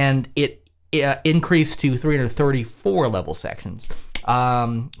 and it increased to 334 level sections.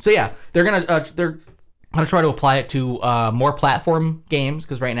 So yeah, they're gonna try to apply it to more platform games,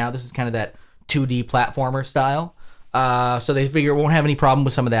 because right now this is kind of that 2D platformer style. So they figure it won't have any problem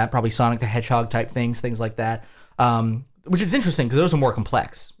with some of that, probably Sonic the Hedgehog type things like that. Which is interesting because those are more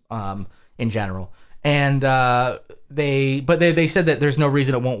complex in general. And they said that there's no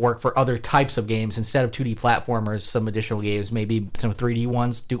reason it won't work for other types of games instead of 2D platformers. Some additional games, maybe some 3D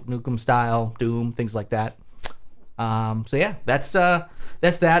ones, Duke Nukem style, Doom, things like that. So yeah, that's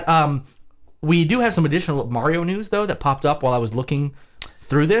that. We do have some additional Mario news though that popped up while I was looking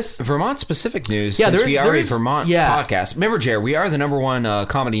through this. Vermont specific news. Yeah, since we are a Vermont podcast. Remember, Jared, we are the #1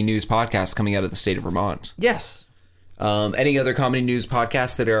 comedy news podcast coming out of the state of Vermont. Yes. Any other comedy news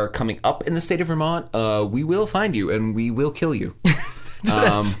podcasts that are coming up in the state of Vermont, we will find you and we will kill you.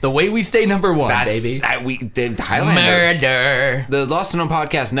 The way we stay #1, baby. The Highlander. Murder. The Lost and Known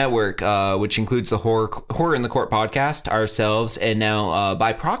Podcast Network, which includes the Horror in the Court podcast, ourselves, and now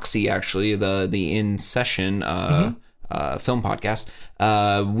by proxy, actually, the In Session film podcast.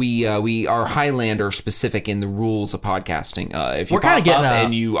 We are Highlander specific in the rules of podcasting. If you pop up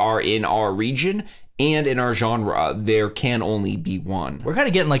and you are in our region and in our genre, there can only be one. We're kind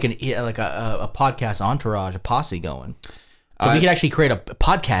of getting like a podcast entourage, a posse going. So we could actually create a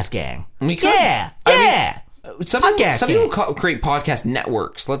podcast gang. We could. Yeah. Some people create podcast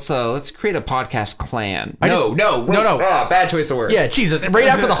networks. Let's create a podcast clan. No. Bad choice of words. Yeah, Jesus. Right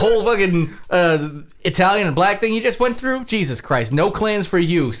after the whole fucking Italian and black thing you just went through, Jesus Christ. No clans for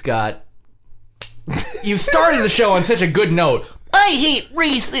you, Scott. You started the show on such a good note. I hate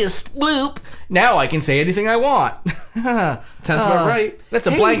racist bloop. Now I can say anything I want. Sounds about right. That's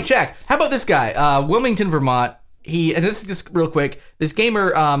a blank check. How about this guy? Wilmington, Vermont. And this is just real quick. This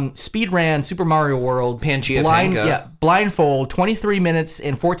gamer speed ran Super Mario World. Pangea Panga. Yeah, blindfold, 23 minutes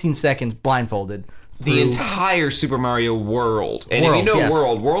and 14 seconds blindfolded. The entire Super Mario World. And if you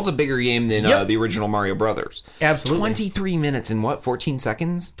know World's a bigger game than the original Mario Brothers. Absolutely. 23 minutes and 14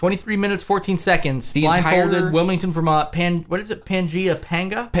 seconds? 23 minutes, 14 seconds. The blindfolded, entire Wilmington, Vermont. Pangea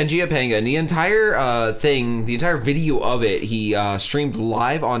Panga? Pangea Panga. And the entire thing, the entire video of it, he streamed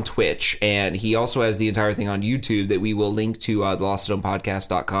live on Twitch. And he also has the entire thing on YouTube that we will link to the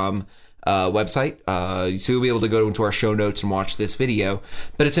lostandknownpodcast.com website, so you'll be able to go into our show notes and watch this video.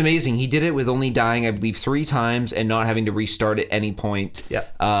 But it's amazing. He did it with only dying, I believe, 3 times and not having to restart at any point.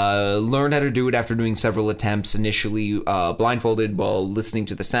 Learned how to do it after doing several attempts, initially blindfolded while listening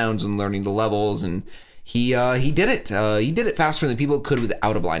to the sounds and learning the levels, and he did it. He did it faster than people could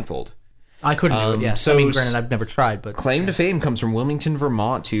without a blindfold. I couldn't do it, yeah. So, I mean, granted, I've never tried, but... Claim to fame comes from Wilmington,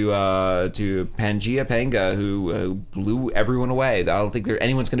 Vermont to Pangea Panga, who blew everyone away. I don't think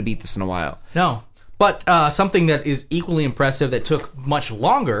anyone's going to beat this in a while. No. But something that is equally impressive that took much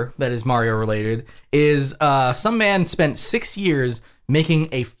longer, that is Mario-related, is some man spent 6 years making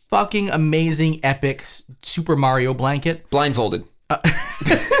a fucking amazing, epic Super Mario blanket. Blindfolded.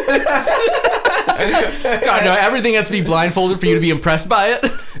 God, no, everything has to be blindfolded for you to be impressed by it.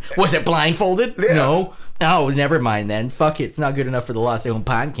 Was it blindfolded? Yeah. No. Oh, never mind then. Fuck it. It's not good enough for the Lost and Known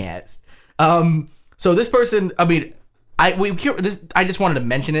podcast. So this person, I mean, I just wanted to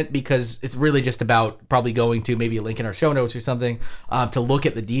mention it because it's really just about probably going to maybe a link in our show notes or something to look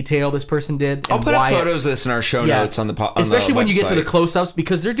at the detail this person did. I'll put up photos of this in our show notes on the podcast. Especially when you get to the close-ups,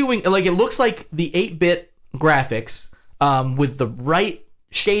 because they're doing, like, it looks like the 8-bit graphics with the right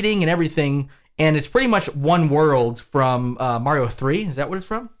shading and everything. And it's pretty much one world from Mario 3. Is that what it's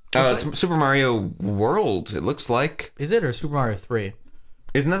from? It's Super Mario World, it looks like. Is it, or Super Mario 3?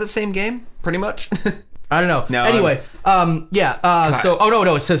 Isn't that the same game, pretty much? I don't know. No, anyway, so,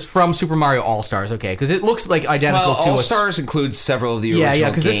 no, it says from Super Mario All-Stars, okay, because it looks like identical to All-Stars includes several of the original games. Yeah,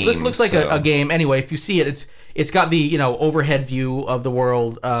 because this looks like a game. Anyway, if you see it, it's got the, overhead view of the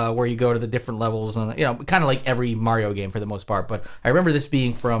world where you go to the different levels, and, kind of like every Mario game for the most part. But I remember this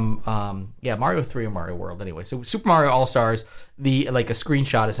being from, Mario 3 or Mario World, anyway. So Super Mario All-Stars, a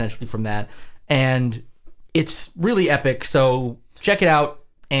screenshot essentially from that, and it's really epic, so check it out.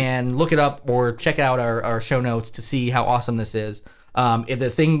 And look it up or check out our show notes to see how awesome this is.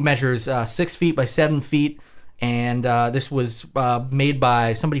 The thing measures 6 feet by 7 feet, And this was made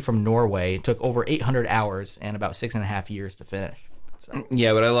by somebody from Norway. It took over 800 hours and about 6.5 years to finish. So.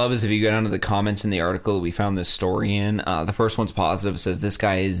 Yeah, what I love is if you go down to the comments in the article that we found this story in, the first one's positive. It says, this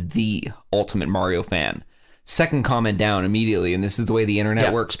guy is the ultimate Mario fan. Second comment down immediately, and this is the way the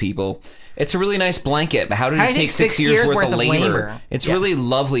internet works, people. It's a really nice blanket, but how did it take 6 years worth of labor? It's really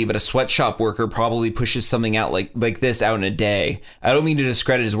lovely, but a sweatshop worker probably pushes something out like this out in a day. I don't mean to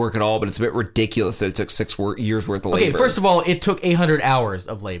discredit his work at all, but it's a bit ridiculous that it took 6 years worth of labor. Okay, first of all, it took 800 hours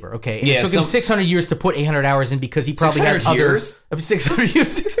of labor, okay? And it took him 600 years to put 800 hours in because he probably had years? 600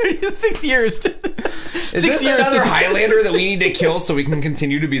 years? 6 years. Is this another Highlander that we need to kill so we can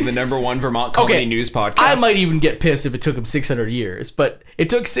continue to be the #1 Vermont comedy news podcast? I might even get pissed if it took him 600 years, but it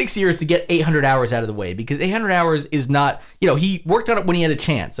took 6 years to get 800 hours out of the way because 800 hours is not, he worked on it when he had a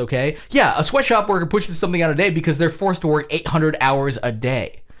chance, okay? Yeah, a sweatshop worker pushes something out a day because they're forced to work 800 hours a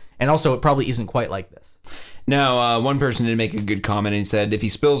day. And also, it probably isn't quite like this. Now, one person did make a good comment and he said, if he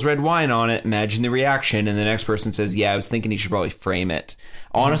spills red wine on it, imagine the reaction. And the next person says, yeah, I was thinking he should probably frame it.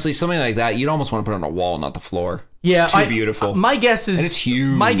 Honestly, something like that, you'd almost want to put it on a wall, not the floor. Yeah, it's too beautiful. My guess is, and it's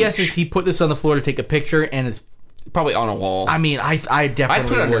huge. My guess is he put this on the floor to take a picture, and it's probably on a wall. I mean, I definitely I'd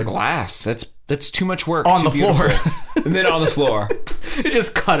put it under would. Glass. That's too much work. On the floor. And then on the floor. It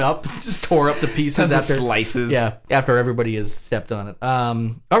just cut up, just tore up to pieces after slices. Yeah, after everybody has stepped on it.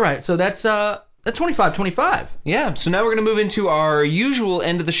 All right, so that's 25. Yeah, so now we're going to move into our usual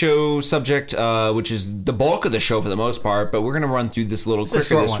end of the show subject, which is the bulk of the show for the most part, but we're going to run through this a little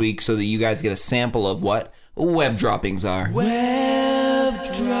quicker this week so that you guys get a sample of what web droppings are. Web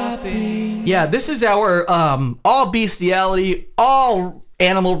dropping. Yeah, this is our all bestiality, all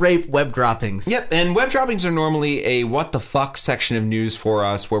animal rape web droppings. Yep, and web droppings are normally a what the fuck section of news for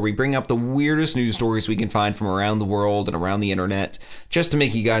us where we bring up the weirdest news stories we can find from around the world and around the internet just to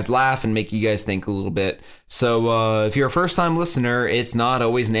make you guys laugh and make you guys think a little bit. So if you're a first-time listener, it's not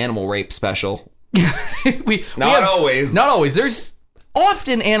always an animal rape special. Not always. Not always. There's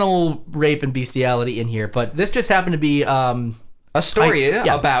often animal rape and bestiality in here, but this just happened to be a story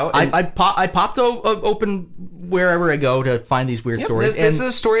about. I popped open wherever I go to find these weird stories. This is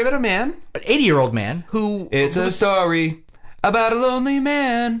a story about a man, an 80-year-old man who. It's a story about a lonely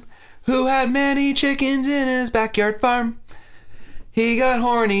man who had many chickens in his backyard farm. He got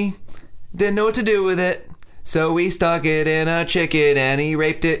horny, didn't know what to do with it, so he stuck it in a chicken and he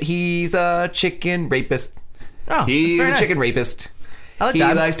raped it. He's a chicken rapist. Oh, he's a nice. Chicken rapist. Like he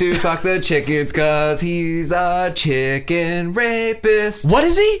that. likes to fuck the chickens cause he's a chicken rapist. What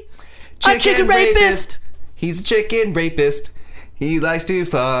is he? A chicken rapist. He's a chicken rapist. He likes to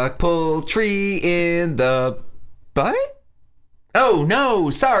fuck poultry in the butt? Oh, no,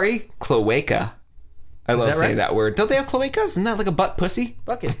 sorry. Cloaca. I love saying that word. Don't they have cloacas? Isn't that like a butt pussy?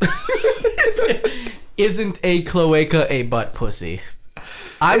 Bucket. Isn't a cloaca a butt pussy?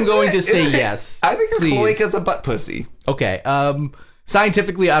 I'm going to say yes. I think a cloaca's a butt pussy. Okay.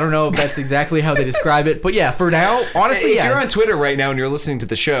 Scientifically, I don't know if that's exactly how they describe it, but yeah, for now, honestly, if you're on Twitter right now and you're listening to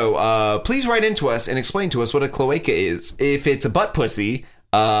the show, please write into us and explain to us what a cloaca is. If it's a butt pussy,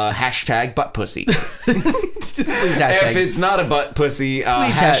 hashtag butt pussy. Just please hashtag. If it's not a butt pussy,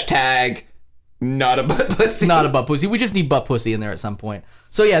 hashtag not a butt pussy. Not a butt pussy. We just need butt pussy in there at some point.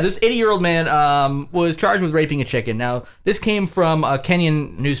 So yeah, this 80-year-old man was charged with raping a chicken. Now, this came from a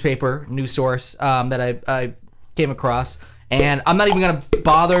Kenyan newspaper, news source that I came across. And I'm not even going to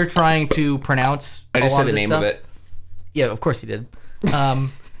bother trying to pronounce I just a lot said the of this name stuff. of it. Yeah, of course you did.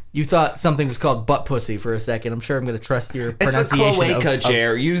 You thought something was called butt pussy for a second. I'm sure I'm going to trust your It's a pronunciation. cloaca,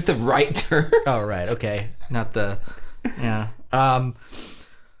 Jer. Use the right term. Oh, right. Okay. Not the... Yeah.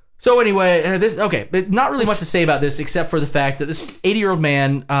 So anyway, not really much to say about this except for the fact that this 80-year-old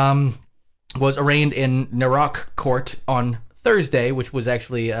man was arraigned in Narok court on Thursday, which was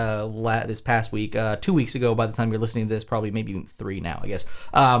actually this past week, 2 weeks ago by the time you're listening to this, probably maybe even 3 now, I guess,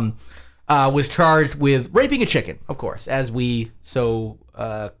 was charged with raping a chicken, of course, as we so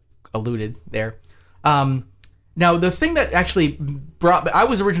alluded there. Now, the thing that actually I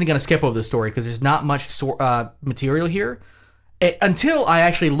was originally going to skip over the story because there's not much material here. Until I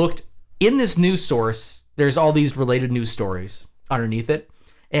actually looked in this news source, there's all these related news stories underneath it.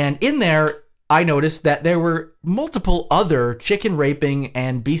 And in there, I noticed that there were multiple other chicken raping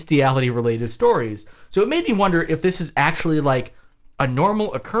and bestiality related stories. So it made me wonder if this is actually like a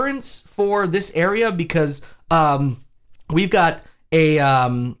normal occurrence for this area because we've got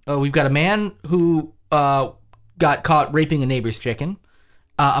a man who got caught raping a neighbor's chicken,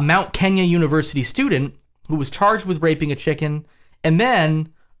 a Mount Kenya University student who was charged with raping a chicken, and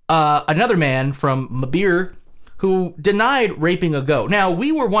then another man from Mabir who denied raping a goat. Now,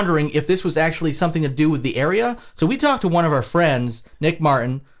 we were wondering if this was actually something to do with the area, so we talked to one of our friends, Nick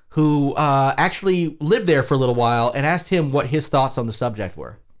Martin, who actually lived there for a little while, and asked him what his thoughts on the subject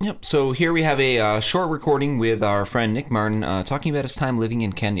were. Yep. So here we have a short recording with our friend Nick Martin talking about his time living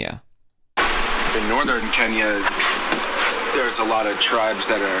in Kenya. In northern Kenya, there's a lot of tribes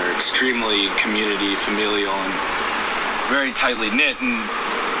that are extremely community, familial, and very tightly knit, and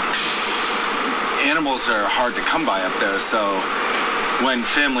animals are hard to come by up there. So when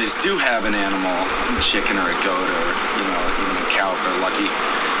families do have an animal, a chicken or a goat, or even a cow if they're lucky,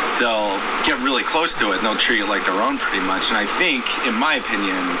 they'll get really close to it and they'll treat it like their own pretty much. And I think, in my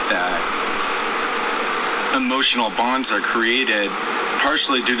opinion, that emotional bonds are created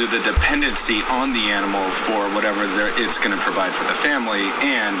partially due to the dependency on the animal for whatever it's going to provide for the family.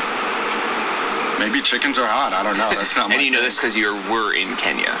 And maybe chickens are hot. I don't know. That's not my And you know thing. this because you were in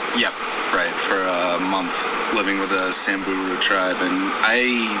Kenya. Yep, right, for a month living with the Samburu tribe, and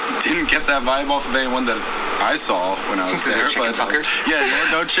I didn't get that vibe off of anyone that I saw when I was there. Chicken fuckers?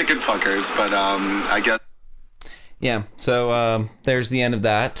 Yeah, no chicken fuckers, but I guess. Yeah, so there's the end of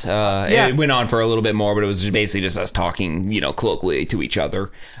that. It went on for a little bit more, but it was basically just us talking, colloquially to each other.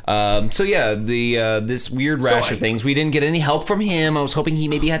 So yeah, this weird rash of things. We didn't get any help from him. I was hoping he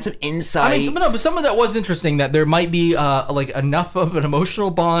maybe had some insight. I mean, but some of that was interesting, that there might be enough of an emotional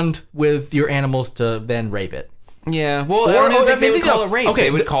bond with your animals to then rape it. Yeah, well, I don't think they would call it rape. Okay,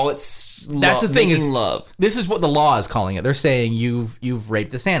 They would call it that's the thing is love. This is what the law is calling it. They're saying you've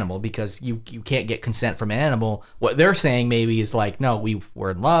raped this animal because you can't get consent from an animal. What they're saying maybe is like, no,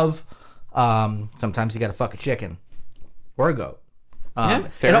 we're in love. Sometimes you got to fuck a chicken or a goat.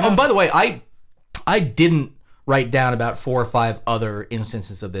 And by the way, I didn't write down about 4 or 5 other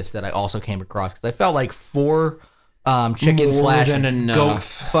instances of this that I also came across, because I felt like 4 chicken More / than goat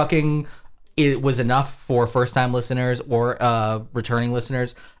enough. fucking it was enough for first-time listeners or returning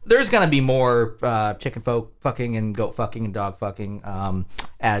listeners. There's going to be more chicken fucking and goat fucking and dog fucking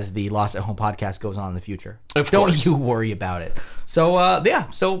as the Lost at Home podcast goes on in the future. Of Don't course. you worry about it. So,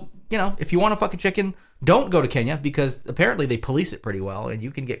 if you want to fuck a chicken, don't go to Kenya, because apparently they police it pretty well and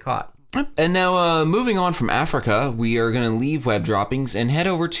you can get caught. And now, moving on from Africa, we are going to leave web droppings and head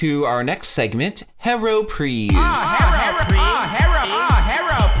over to our next segment, Hero Prees.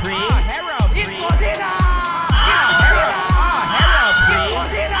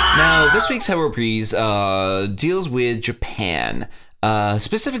 Now, this week's Hero Prees deals with Japan.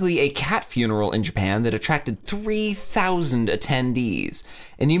 Specifically a cat funeral in Japan that attracted 3,000 attendees.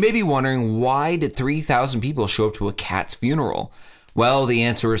 And you may be wondering, why did 3,000 people show up to a cat's funeral? Well, the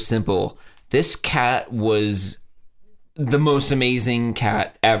answer is simple. This cat was the most amazing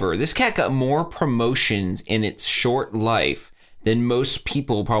cat ever. This cat got more promotions in its short life than most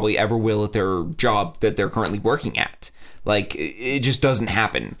people probably ever will at their job that they're currently working at. Like, it just doesn't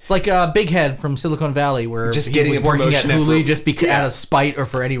happen. Like Big Head from Silicon Valley, where Just he getting was a working at promotion Hulu for- just because out of spite or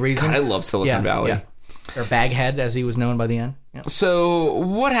for any reason. God, I love Silicon Valley. Yeah. Or Baghead, as he was known by the end. Yeah. So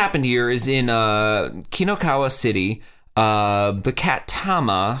what happened here is in Kinokawa City, the cat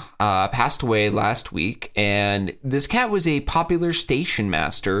Tama passed away last week, and this cat was a popular station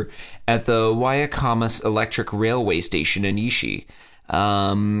master at the Wayakama Electric Railway Station in Ishii.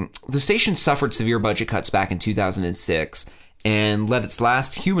 The station suffered severe budget cuts back in 2006 and let its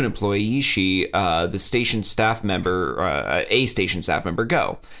last human employee, Ishii, the station staff member,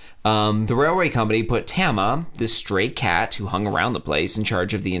 go. The railway company put Tama, this stray cat who hung around the place, in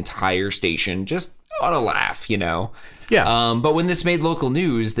charge of the entire station, just on a laugh, Yeah. But when this made local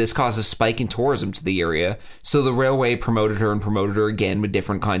news, this caused a spike in tourism to the area, so the railway promoted her again with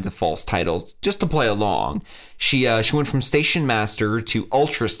different kinds of false titles, just to play along. She went from station master to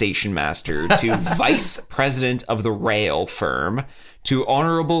ultra station master to vice president of the rail firm to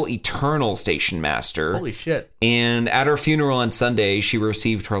honorable eternal station master. Holy shit. And at her funeral on Sunday, she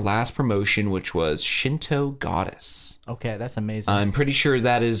received her last promotion, which was Shinto goddess. Okay, that's amazing. I'm pretty sure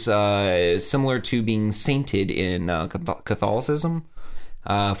that is similar to being sainted in Catholicism.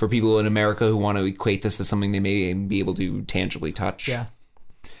 For people in America who want to equate this to something they may be able to tangibly touch. Yeah.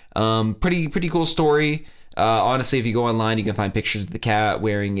 Pretty cool story. Honestly, if you go online, you can find pictures of the cat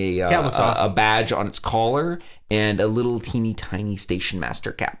wearing Cat looks awesome. a badge on its collar and a little teeny tiny station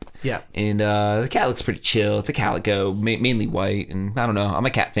master cap. Yeah. And the cat looks pretty chill. It's a calico, mainly white. And I don't know. I'm a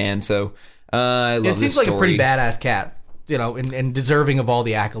cat fan, so I love this story. It seems like a pretty badass cat, and deserving of all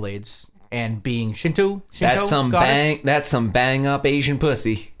the accolades. And being Shinto That's some goddess? bang up Asian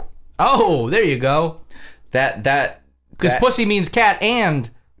pussy. Oh, there you go. Because Because pussy means cat and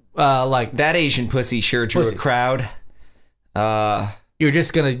that Asian pussy sure drew Pussy. a crowd. You're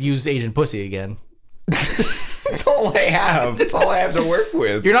just gonna use Asian pussy again. That's all I have. That's all I have to work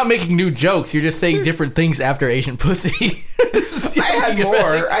with. You're not making new jokes. You're just saying different things after Asian pussy.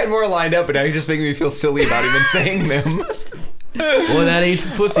 I had more lined up, and now you're just making me feel silly about even saying them. Well, that Asian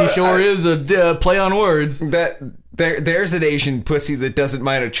pussy sure is a play on words. There's an Asian pussy that doesn't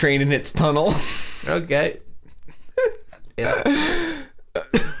mind a train in its tunnel. Okay. Yeah.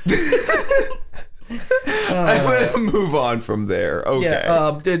 I'm gonna move on from there. Okay.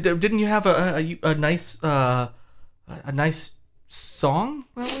 Yeah. Didn't you have a nice song?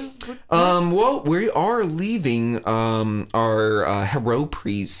 Well, we are leaving our Hero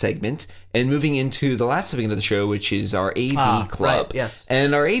Pre segment and moving into the last segment of the show, which is our AV Club. Right, yes.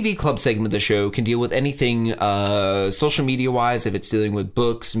 And our AV Club segment of the show can deal with anything social media-wise, if it's dealing with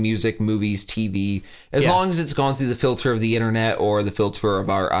books, music, movies, TV, as long as it's gone through the filter of the internet or the filter of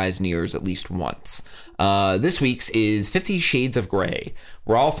our eyes and ears at least once. This week's is 50 Shades of Grey.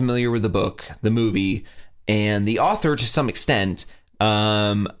 We're all familiar with the book, the movie, and the author to some extent.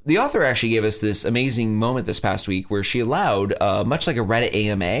 The author actually gave us this amazing moment this past week where she allowed, much like a Reddit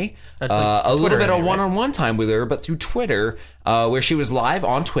AMA, a little bit of one-on-one time with her, but through Twitter, where she was live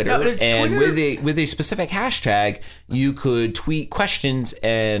on Twitter, and with a specific hashtag, you could tweet questions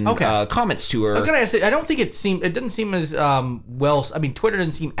and comments to her. I'm gonna say, I don't think it didn't seem as well. I mean, Twitter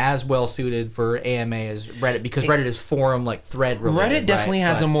didn't seem as well suited for AMA as Reddit, because Reddit is forum like thread related. Reddit definitely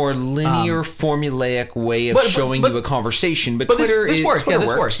has a more linear, formulaic way of showing you a conversation, but Twitter this works. Twitter this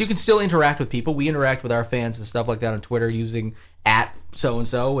works. You can still interact with people. We interact with our fans and stuff like that on Twitter using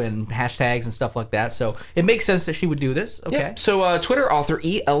 @so-and-so and hashtags and stuff like that. So it makes sense that she would do this. Okay. Yeah. So Twitter author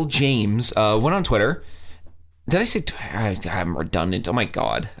E.L. James went on Twitter. Did I say I'm redundant? Oh my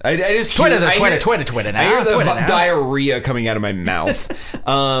god! I just Twitter now. I hear the diarrhea coming out of my mouth.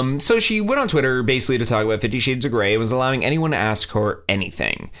 So she went on Twitter basically to talk about 50 Shades of Grey. It was allowing anyone to ask her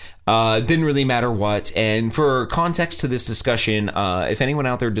anything. Didn't really matter what. And for context to this discussion, if anyone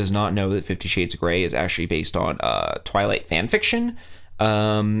out there does not know that 50 Shades of Grey is actually based on Twilight fan fiction,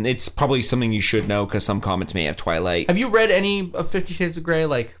 it's probably something you should know because some comments may have Twilight. Have you read any of 50 Shades of Grey?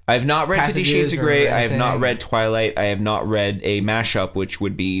 Like, I have not read 50 Shades of Grey. I have not anything? read Twilight. I have not read a mashup, which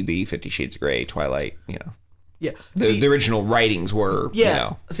would be the 50 Shades of Grey, Twilight, Yeah. The original writings were,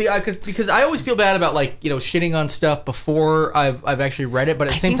 See, because I always feel bad about shitting on stuff before I've actually read it, but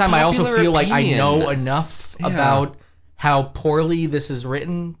at the same time I also feel like I know enough about how poorly this is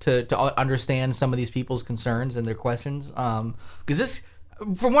written to understand some of these people's concerns and their questions. Because this,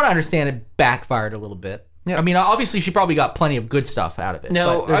 from what I understand, it backfired a little bit. Yeah. I mean, obviously she probably got plenty of good stuff out of it.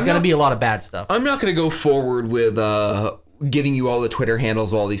 No, but there's going to be a lot of bad stuff. I'm not going to go forward with giving you all the Twitter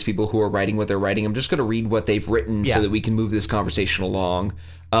handles of all these people who are writing what they're writing. I'm just going to read what they've written so that we can move this conversation along.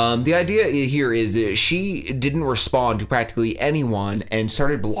 The idea here is she didn't respond to practically anyone and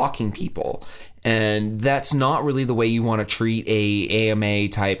started blocking people. And that's not really the way you want to treat a AMA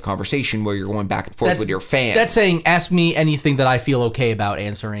type conversation where you're going back and forth with your fans. That's saying, ask me anything that I feel okay about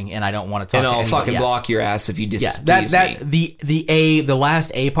answering, and I don't want to talk. And to I'll anybody. fucking block your ass if you displease me. The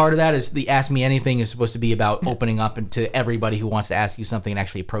last A part of that is the ask me anything is supposed to be about opening up to everybody who wants to ask you something and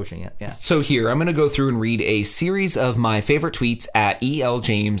actually approaching it. Yeah. So here, I'm going to go through and read a series of my favorite tweets at E.L.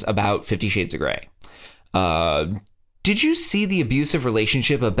 James about 50 Shades of Grey. Did you see the abusive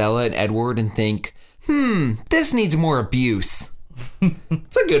relationship of Bella and Edward and think, this needs more abuse?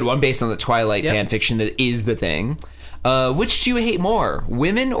 It's a good one based on the Twilight fan fiction that is the thing. Which do you hate more,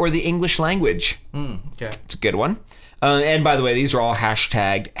 women or the English language? Okay. It's a good one. And by the way, these are all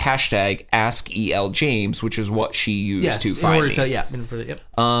hashtag Ask E.L. James, which is what she used to find these.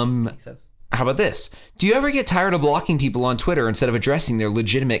 Makes sense. How about this? Do you ever get tired of blocking people on Twitter instead of addressing their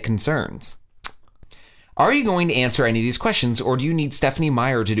legitimate concerns? Are you going to answer any of these questions, or do you need Stephanie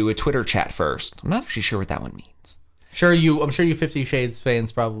Meyer to do a Twitter chat first? I'm not actually sure what that one means. I'm sure you 50 Shades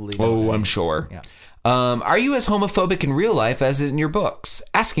fans probably know. Oh, I'm sure. Yeah. Are you as homophobic in real life as in your books?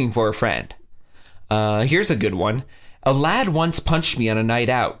 Asking for a friend. Here's a good one. A lad once punched me on a night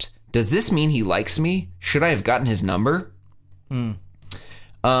out. Does this mean he likes me? Should I have gotten his number?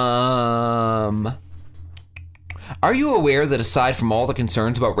 Are you aware that aside from all the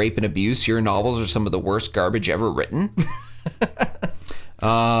concerns about rape and abuse, your novels are some of the worst garbage ever written?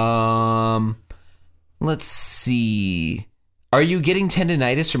 Let's see. Are you getting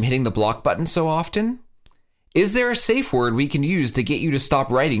tendinitis from hitting the block button so often? Is there a safe word we can use to get you to stop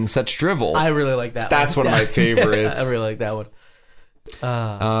writing such drivel? I really like that That's one of my favorites. I really like that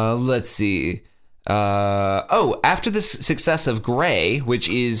one. Let's see. After the success of Grey, which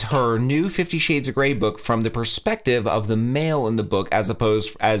is her new 50 Shades of Grey book from the perspective of the male in the book as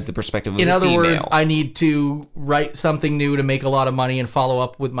opposed as the perspective of the female. In other words, I need to write something new to make a lot of money and follow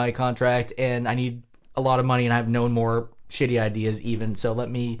up with my contract, and I need a lot of money and I have known more shitty ideas even. So let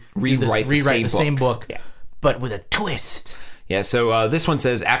me Rewrite the same book, Yeah. but with a twist. Yeah, so this one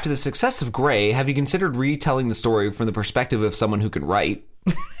says, after the success of Grey, have you considered retelling the story from the perspective of someone who can write?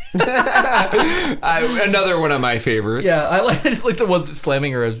 Another one of my favorites. Yeah, I just like the ones that's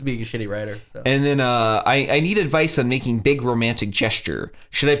slamming her as being a shitty writer. So. And then I need advice on making big romantic gesture.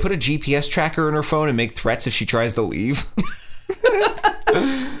 Should I put a GPS tracker in her phone and make threats if she tries to leave?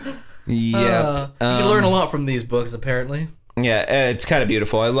 Yeah. You can learn a lot from these books, apparently. Yeah, it's kind of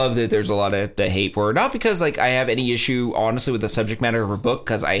beautiful. I love that there's a lot of hate for her. Not because like I have any issue, honestly, with the subject matter of her book,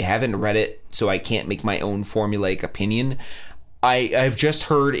 because I haven't read it, so I can't make my own formulaic opinion. I've just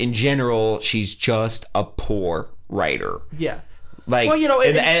heard in general she's just a poor writer. Yeah. Like, well, you know,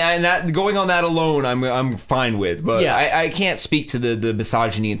 and that, going on that alone, I'm fine with. But yeah. I can't speak to the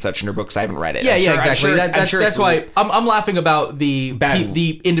misogyny and such in her books. I haven't read it. Yeah, exactly. That's why I'm laughing about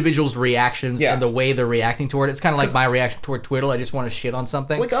the individual's reactions and the way they're reacting toward it. It's kind of like my reaction toward Twiddle. I just want to shit on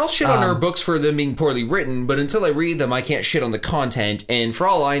something. Like, I'll shit on her books for them being poorly written, but until I read them, I can't shit on the content. And for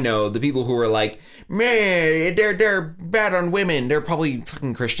all I know, the people who are like, man, they're bad on women, they're probably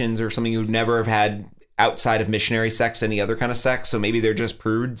fucking Christians or something who never have had outside of missionary sex any other kind of sex, so maybe they're just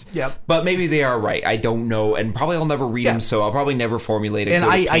prudes. Yep. But maybe they are right. I don't know, and probably I'll never read them, so I'll probably never formulate a good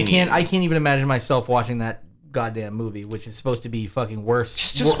opinion. I can't even imagine myself watching that goddamn movie, which is supposed to be fucking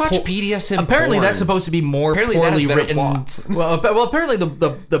worse. Just watch BDSM. Apparently, porn. that's supposed to be more Apparently poorly that has better written. plots. Well, apparently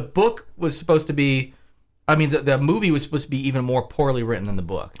the book was supposed to be. I mean, the movie was supposed to be even more poorly written than the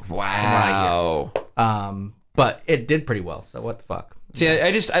book. Wow. But it did pretty well. So what the fuck? See,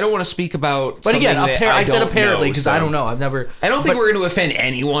 I don't want to speak about. But again, I said apparently because so I don't know. I've never. I don't think we're going to offend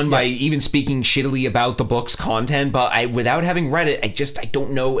anyone by even speaking shittily about the book's content. But without having read it, I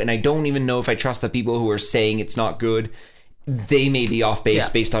don't know, and I don't even know if I trust the people who are saying it's not good. They may be off base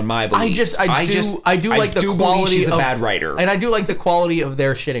based on my beliefs. I do like the quality. She's a bad writer, and I do like the quality of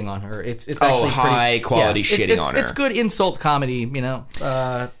their shitting on her. It's actually high quality shitting on her. It's good insult comedy,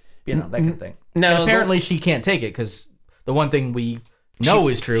 that kind of thing. No, and apparently she can't take it because the one thing we know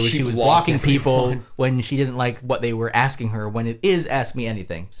is true is she was blocking people when she didn't like what they were asking her. When it is Ask Me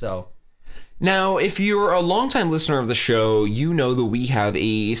Anything, so. Now, if you're a longtime listener of the show, you know that we have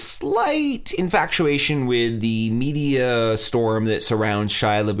a slight infatuation with the media storm that surrounds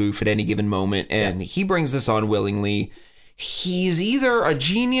Shia LaBeouf at any given moment, and he brings this on willingly. He's either a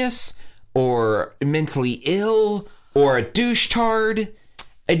genius or mentally ill or a douche-tard.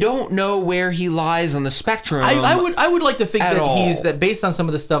 I don't know where he lies on the spectrum. I would like to think that based on some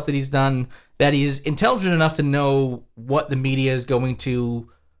of the stuff that he's done, that he's intelligent enough to know what the media is going to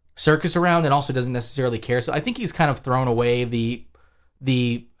circus around, and also doesn't necessarily care. So I think he's kind of thrown away the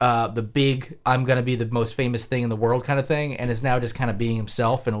big I'm gonna be the most famous thing in the world kind of thing, and is now just kind of being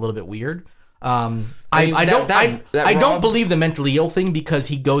himself and a little bit weird. I don't believe the mentally ill thing because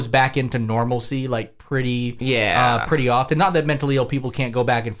he goes back into normalcy like pretty often. Not that mentally ill people can't go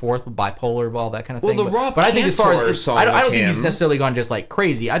back and forth with bipolar, all that kind of thing. Well, but I think as far as I don't think he's necessarily gone just like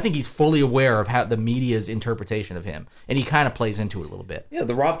crazy. I think he's fully aware of how the media's interpretation of him, and he kind of plays into it a little bit. Yeah,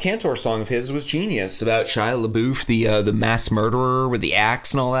 the Rob Cantor song of his was genius about Shia LaBeouf, the mass murderer with the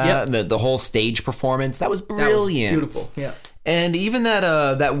axe and all that. Yep. And the whole stage performance that was brilliant. That was beautiful. Yeah. And even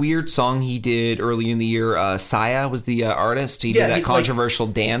that weird song he did early in the year, Saya was the artist. He did that controversial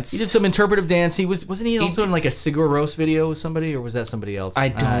dance. He did some interpretive dance. Wasn't he also in like a Sigur Rós video with somebody, or was that somebody else? I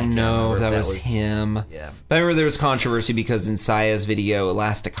don't know if that was him. Yeah. But I remember there was controversy because in Saya's video,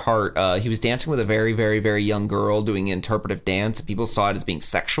 Elastic Heart, he was dancing with a very, very, very young girl doing interpretive dance. And people saw it as being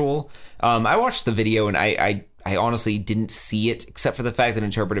sexual. I watched the video and I honestly didn't see it, except for the fact that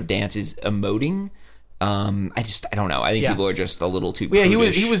interpretive dance is emoting. I don't know. I think people are just a little too prudish.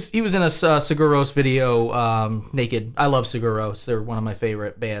 Yeah, he was in a Sigur Rós video, naked. I love Sigur Rós. They're one of my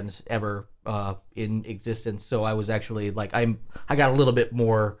favorite bands ever in existence. So I was actually like, I got a little bit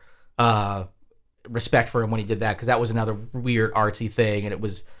more respect for him when he did that, because that was another weird artsy thing, and it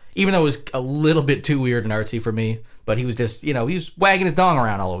was, even though it was a little bit too weird and artsy for me, but he was just, he was wagging his dong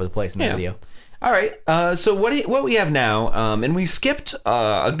around all over the place in the video. All right, so what we have now, and we skipped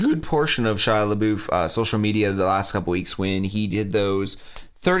a good portion of Shia LaBeouf social media the last couple weeks when he did those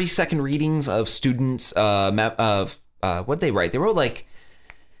 30-second readings of students' what did they write? They wrote like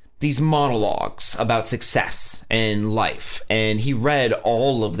these monologues about success and life, and he read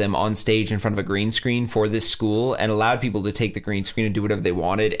all of them on stage in front of a green screen for this school and allowed people to take the green screen and do whatever they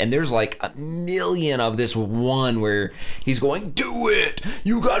wanted. And there's like a million of this one where he's going, do it,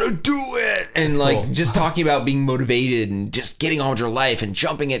 you gotta do it, and like just talking about being motivated and just getting on with your life and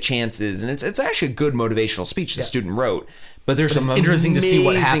jumping at chances. And it's actually a good motivational speech the student wrote. But there's But some it's interesting to see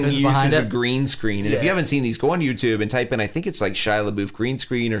what happens amazing behind uses it. of green screen. And if you haven't seen these, go on YouTube and type in, I think it's like Shia LaBeouf green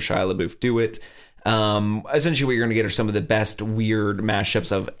screen or Shia LaBeouf do it. Essentially what you're going to get are some of the best weird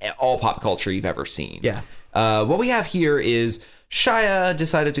mashups of all pop culture you've ever seen. Yeah. What we have here is Shia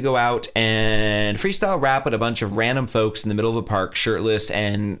decided to go out and freestyle rap with a bunch of random folks in the middle of a park, shirtless,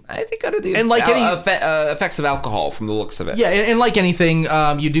 and I think under the effects of alcohol from the looks of it. Yeah, and like anything,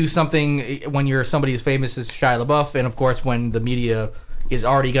 you do something when you're somebody as famous as Shia LaBeouf, and of course when the media is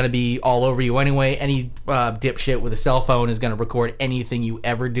already going to be all over you anyway, any dipshit with a cell phone is going to record anything you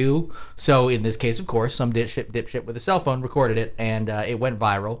ever do. So in this case, of course, some dipshit with a cell phone recorded it, and it went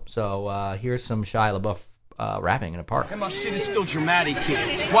viral. So here's some Shia LaBeouf rapping in a park. And my shit is still dramatic,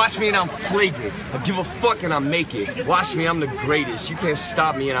 kid. Watch me and I'm flagrant. I give a fuck and I make it. Watch me, I'm the greatest. You can't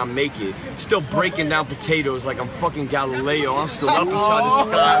stop me and I make it. Still breaking down potatoes like I'm fucking Galileo. I'm still up inside the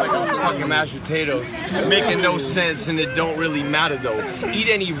sky like I'm fucking mashed potatoes. Making no sense and it don't really matter though. Eat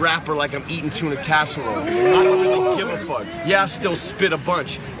any rapper like I'm eating tuna casserole. I don't really give a fuck. Yeah, I still spit a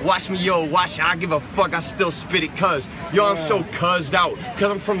bunch. Watch me, yo, watch. I give a fuck. I still spit it cuz. Yo, I'm so cuzzed out.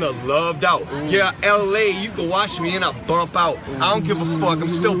 Cuz I'm from the loved out. Yeah, LA, you can watch me and I bump out. I don't give a fuck. I'm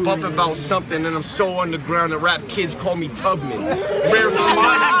still bumping about something and I'm so underground that rap kids call me Tubman. Rare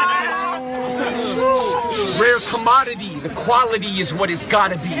commodity. The quality is what it's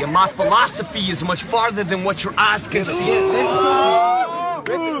gotta be. And my philosophy is much farther than what your eyes can see.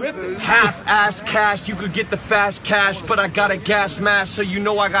 Half-ass cash, you could get the fast cash, but I got a gas mask, so you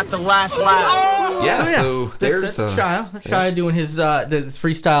know I got the last laugh. Yeah, so there's that's Shia doing his the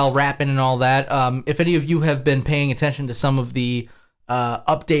freestyle rapping and all that. If any of you have been paying attention to some of the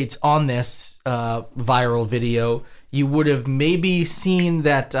updates on this viral video, you would have maybe seen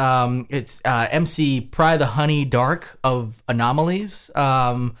that it's MC Pry the Honey Dark of Anomalies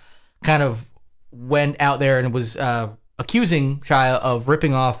kind of went out there and was accusing Shia of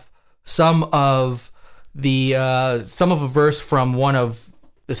ripping off some of a verse from one of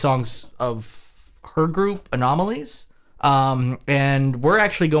the songs of her group, Anomalies. And we're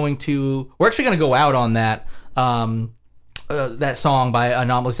actually going to go out on that that song by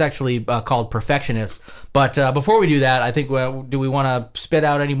Anomalies. It's actually called Perfectionist. But before we do that, I think do we want to spit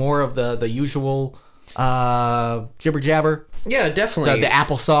out any more of the usual jibber jabber? Yeah, definitely. The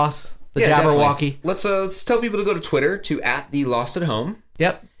applesauce. The Jabberwocky. Let's tell people to go to Twitter to @TheLostAtHome.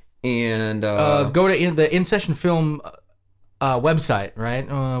 Yep. And go to the In Session Film website, right?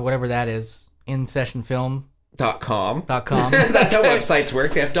 Whatever that is. InSessionFilm.com. That's how websites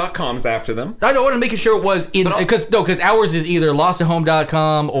work. They have .coms after them. I don't want to make sure it was because ours is either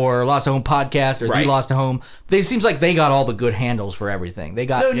LostAtHome.com or Lost at Home Podcast or The Lost at Home. It seems like they got all the good handles for everything. They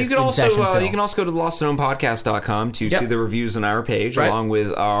got. You can also go to LostAtHomePodcast.com to see the reviews on our page, along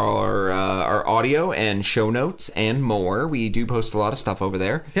with our audio and show notes and more. We do post a lot of stuff over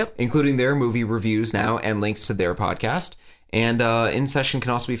there, including their movie reviews now and links to their podcast. And In Session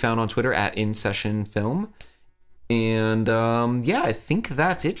can also be found on Twitter @InSessionFilm. And I think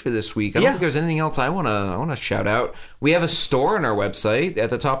that's it for this week. I don't think there's anything else I wanna shout out. We have a store on our website. At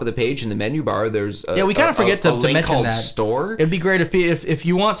the top of the page in the menu bar, there's we kind of forget to link mention called that. Store. It'd be great if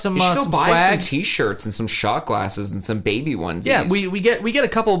you want some. You should go some buy swag. some T-shirts and some shot glasses and some baby onesies. Yeah, we get a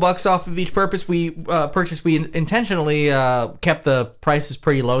couple of bucks off of each purchase. We intentionally kept the prices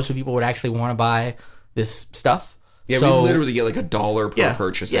pretty low so people would actually want to buy this stuff. Yeah, so, we literally get like $1 per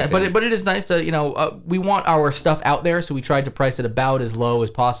purchase. Yeah, but it is nice to we want our stuff out there, so we tried to price it about as low as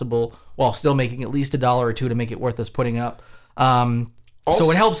possible while still making at least $1 or $2 to make it worth us putting up.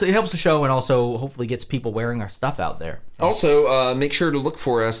 So it helps the show and also hopefully gets people wearing our stuff out there. Also, make sure to look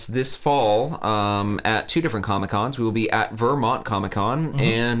for us this fall at 2 different Comic-Cons. We will be at Vermont Comic-Con,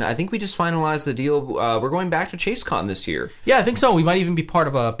 and I think we just finalized the deal. We're going back to ChaseCon this year. Yeah, I think so. We might even be part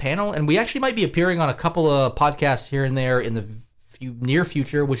of a panel, and we actually might be appearing on a couple of podcasts here and there in the near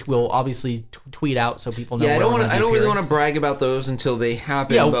future, which we'll obviously tweet out so people know. Yeah, I don't really want to brag about those until they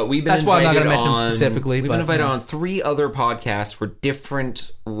happen. Yeah, but we've been that's why I'm not going to mention on, specifically. We've been invited on 3 other podcasts for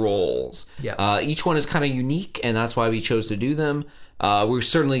different roles. Yeah, each one is kind of unique, and that's why we chose to do them. We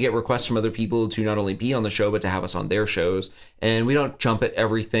certainly get requests from other people to not only be on the show, but to have us on their shows. And we don't jump at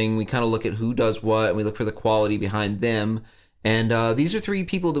everything. We kind of look at who does what, and we look for the quality behind them. And these are 3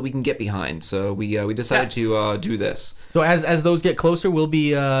 people that we can get behind, so we decided to do this. So as those get closer, we'll be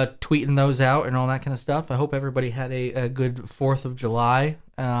tweeting those out and all that kind of stuff. I hope everybody had a good 4th of July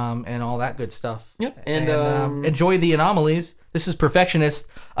and all that good stuff. Yep. And enjoy the Anomalies. This is Perfectionist.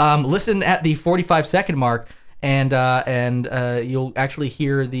 Listen at the 45-second mark, and you'll actually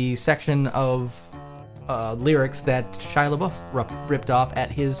hear the section of lyrics that Shia LaBeouf ripped off at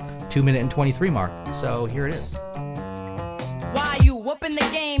his 2-minute and 23 mark. So here it is. in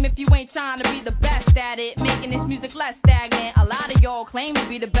the game if you ain't trying to be the best at it. Making this music less stagnant. A lot of y'all claim to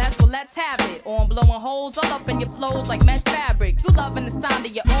be the best, well let's have it. Or I'm blowing holes all up in your flows like mesh fabric. You loving the sound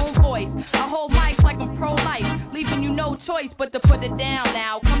of your own voice. I hold mics like I'm pro-life, leaving you no choice but to put it down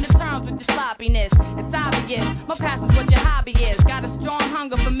now. Come to terms with your sloppiness. It's obvious, my passion's what your hobby is. Got a strong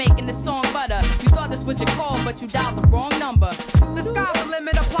hunger for making this song butter. You thought this was your call, but you dialed the wrong number. The sky's the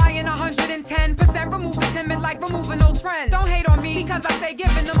limit, applying 110%. Remove the timid like removing old trends. Don't hate on me, because I stay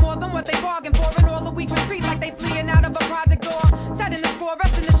giving them more than what they bargained for. And all the weak retreat like they fleeing out of a project door. Setting the score,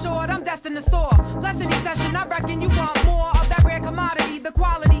 resting assured, I'm destined to soar. Blessing each session, I reckon you want more of that rare commodity. The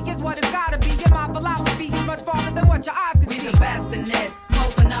quality is what it's gotta be. And my philosophy is much farther than what your eyes can see. We the best in this.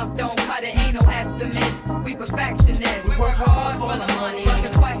 Close enough, don't cut it, ain't no estimates. We perfectionists. We work hard for the money. But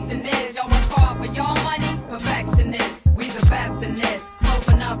the question is, y'all work hard for y'all money? Perfectionists. We the best in this. Close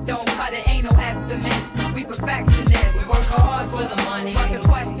enough, don't cut it, ain't no estimates. We perfectionists. We work hard for the money. But the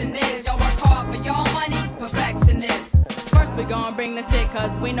question is, y'all work hard for y'all money? Perfectionists. First we gon' bring the shit,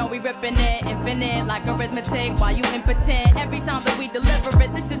 cause we know we rippin' it. Infinite like arithmetic, while you impotent. Every time that we deliver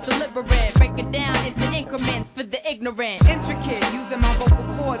it, this is deliberate. Break it down into increments for the ignorant. Intricate, using my vocal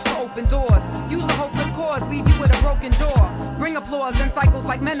cords to open doors. Use a hopeless cause, leave you with a broken jaw. Bring applause in cycles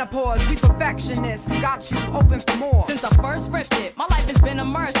like menopause. We perfectionists, got you open for more. Since I first ripped it, my life has been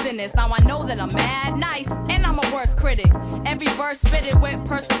immersed in this. Now I know that I'm mad nice, and I'm a worst critic. Every verse spitted with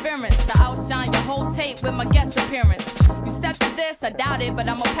perseverance to outshine your whole tape with my guest appearance. You step to this, I doubt it, but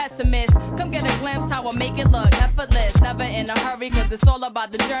I'm a pessimist. Come get a glimpse how I make it look effortless. Never in a hurry, cause it's all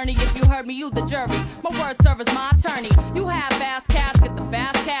about the journey. If you heard me, you the jury. My words serve as my attorney. You have fast cash, get the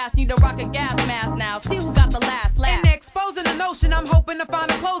fast cash. Need a rocket gas mask now. See who got the last laugh. And exposing the notion, I'm hoping to find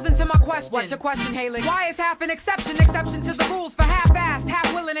a closing to my question. What's your question, Haley? Why is half an exception? Exception to the rules for half-assed,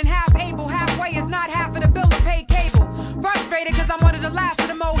 half willing and half able. Halfway is not half of the bill of paid cable. Frustrated cause I'm one of the last of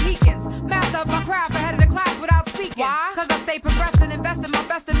the Mohicans. Master of my craft ahead of the class without speaking. Why? Cause I stay progressing, investing my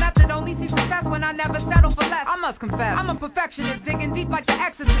best in method. Only see success when I never settle for less. I must confess, I'm a perfectionist, digging deep like the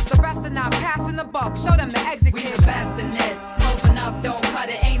exorcist. The rest are not passing the buck, show them the exit. We the best in this. Close enough, don't cut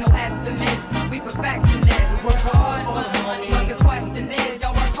it, ain't no estimates. We perfectionists. We work hard for the money. But the question is,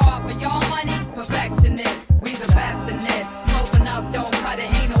 y'all work hard for y'all money? Perfectionists. We the best in this. Close enough, don't cut it,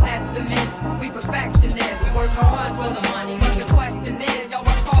 ain't no estimates. We perfectionists. We work hard for the money. But the question is, y'all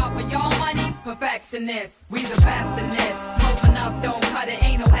work hard for y'all money? Perfectionists. We the best in this. Close enough, don't cut it,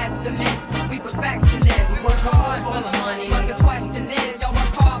 ain't no estimates. We perfectionists. We work hard for the money. But the question is, y'all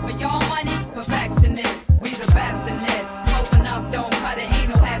work hard for y'all money? Perfectionists. We the best in this. Close enough, don't cut it, ain't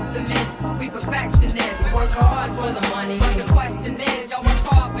no estimates. We perfectionists. We work hard for the money. But the question is, y'all work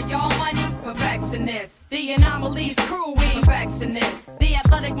hard for y'all money? Perfectionists. The Anomalies crew, we perfectionists. The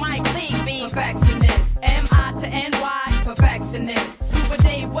Athletic Mike League, be perfectionists.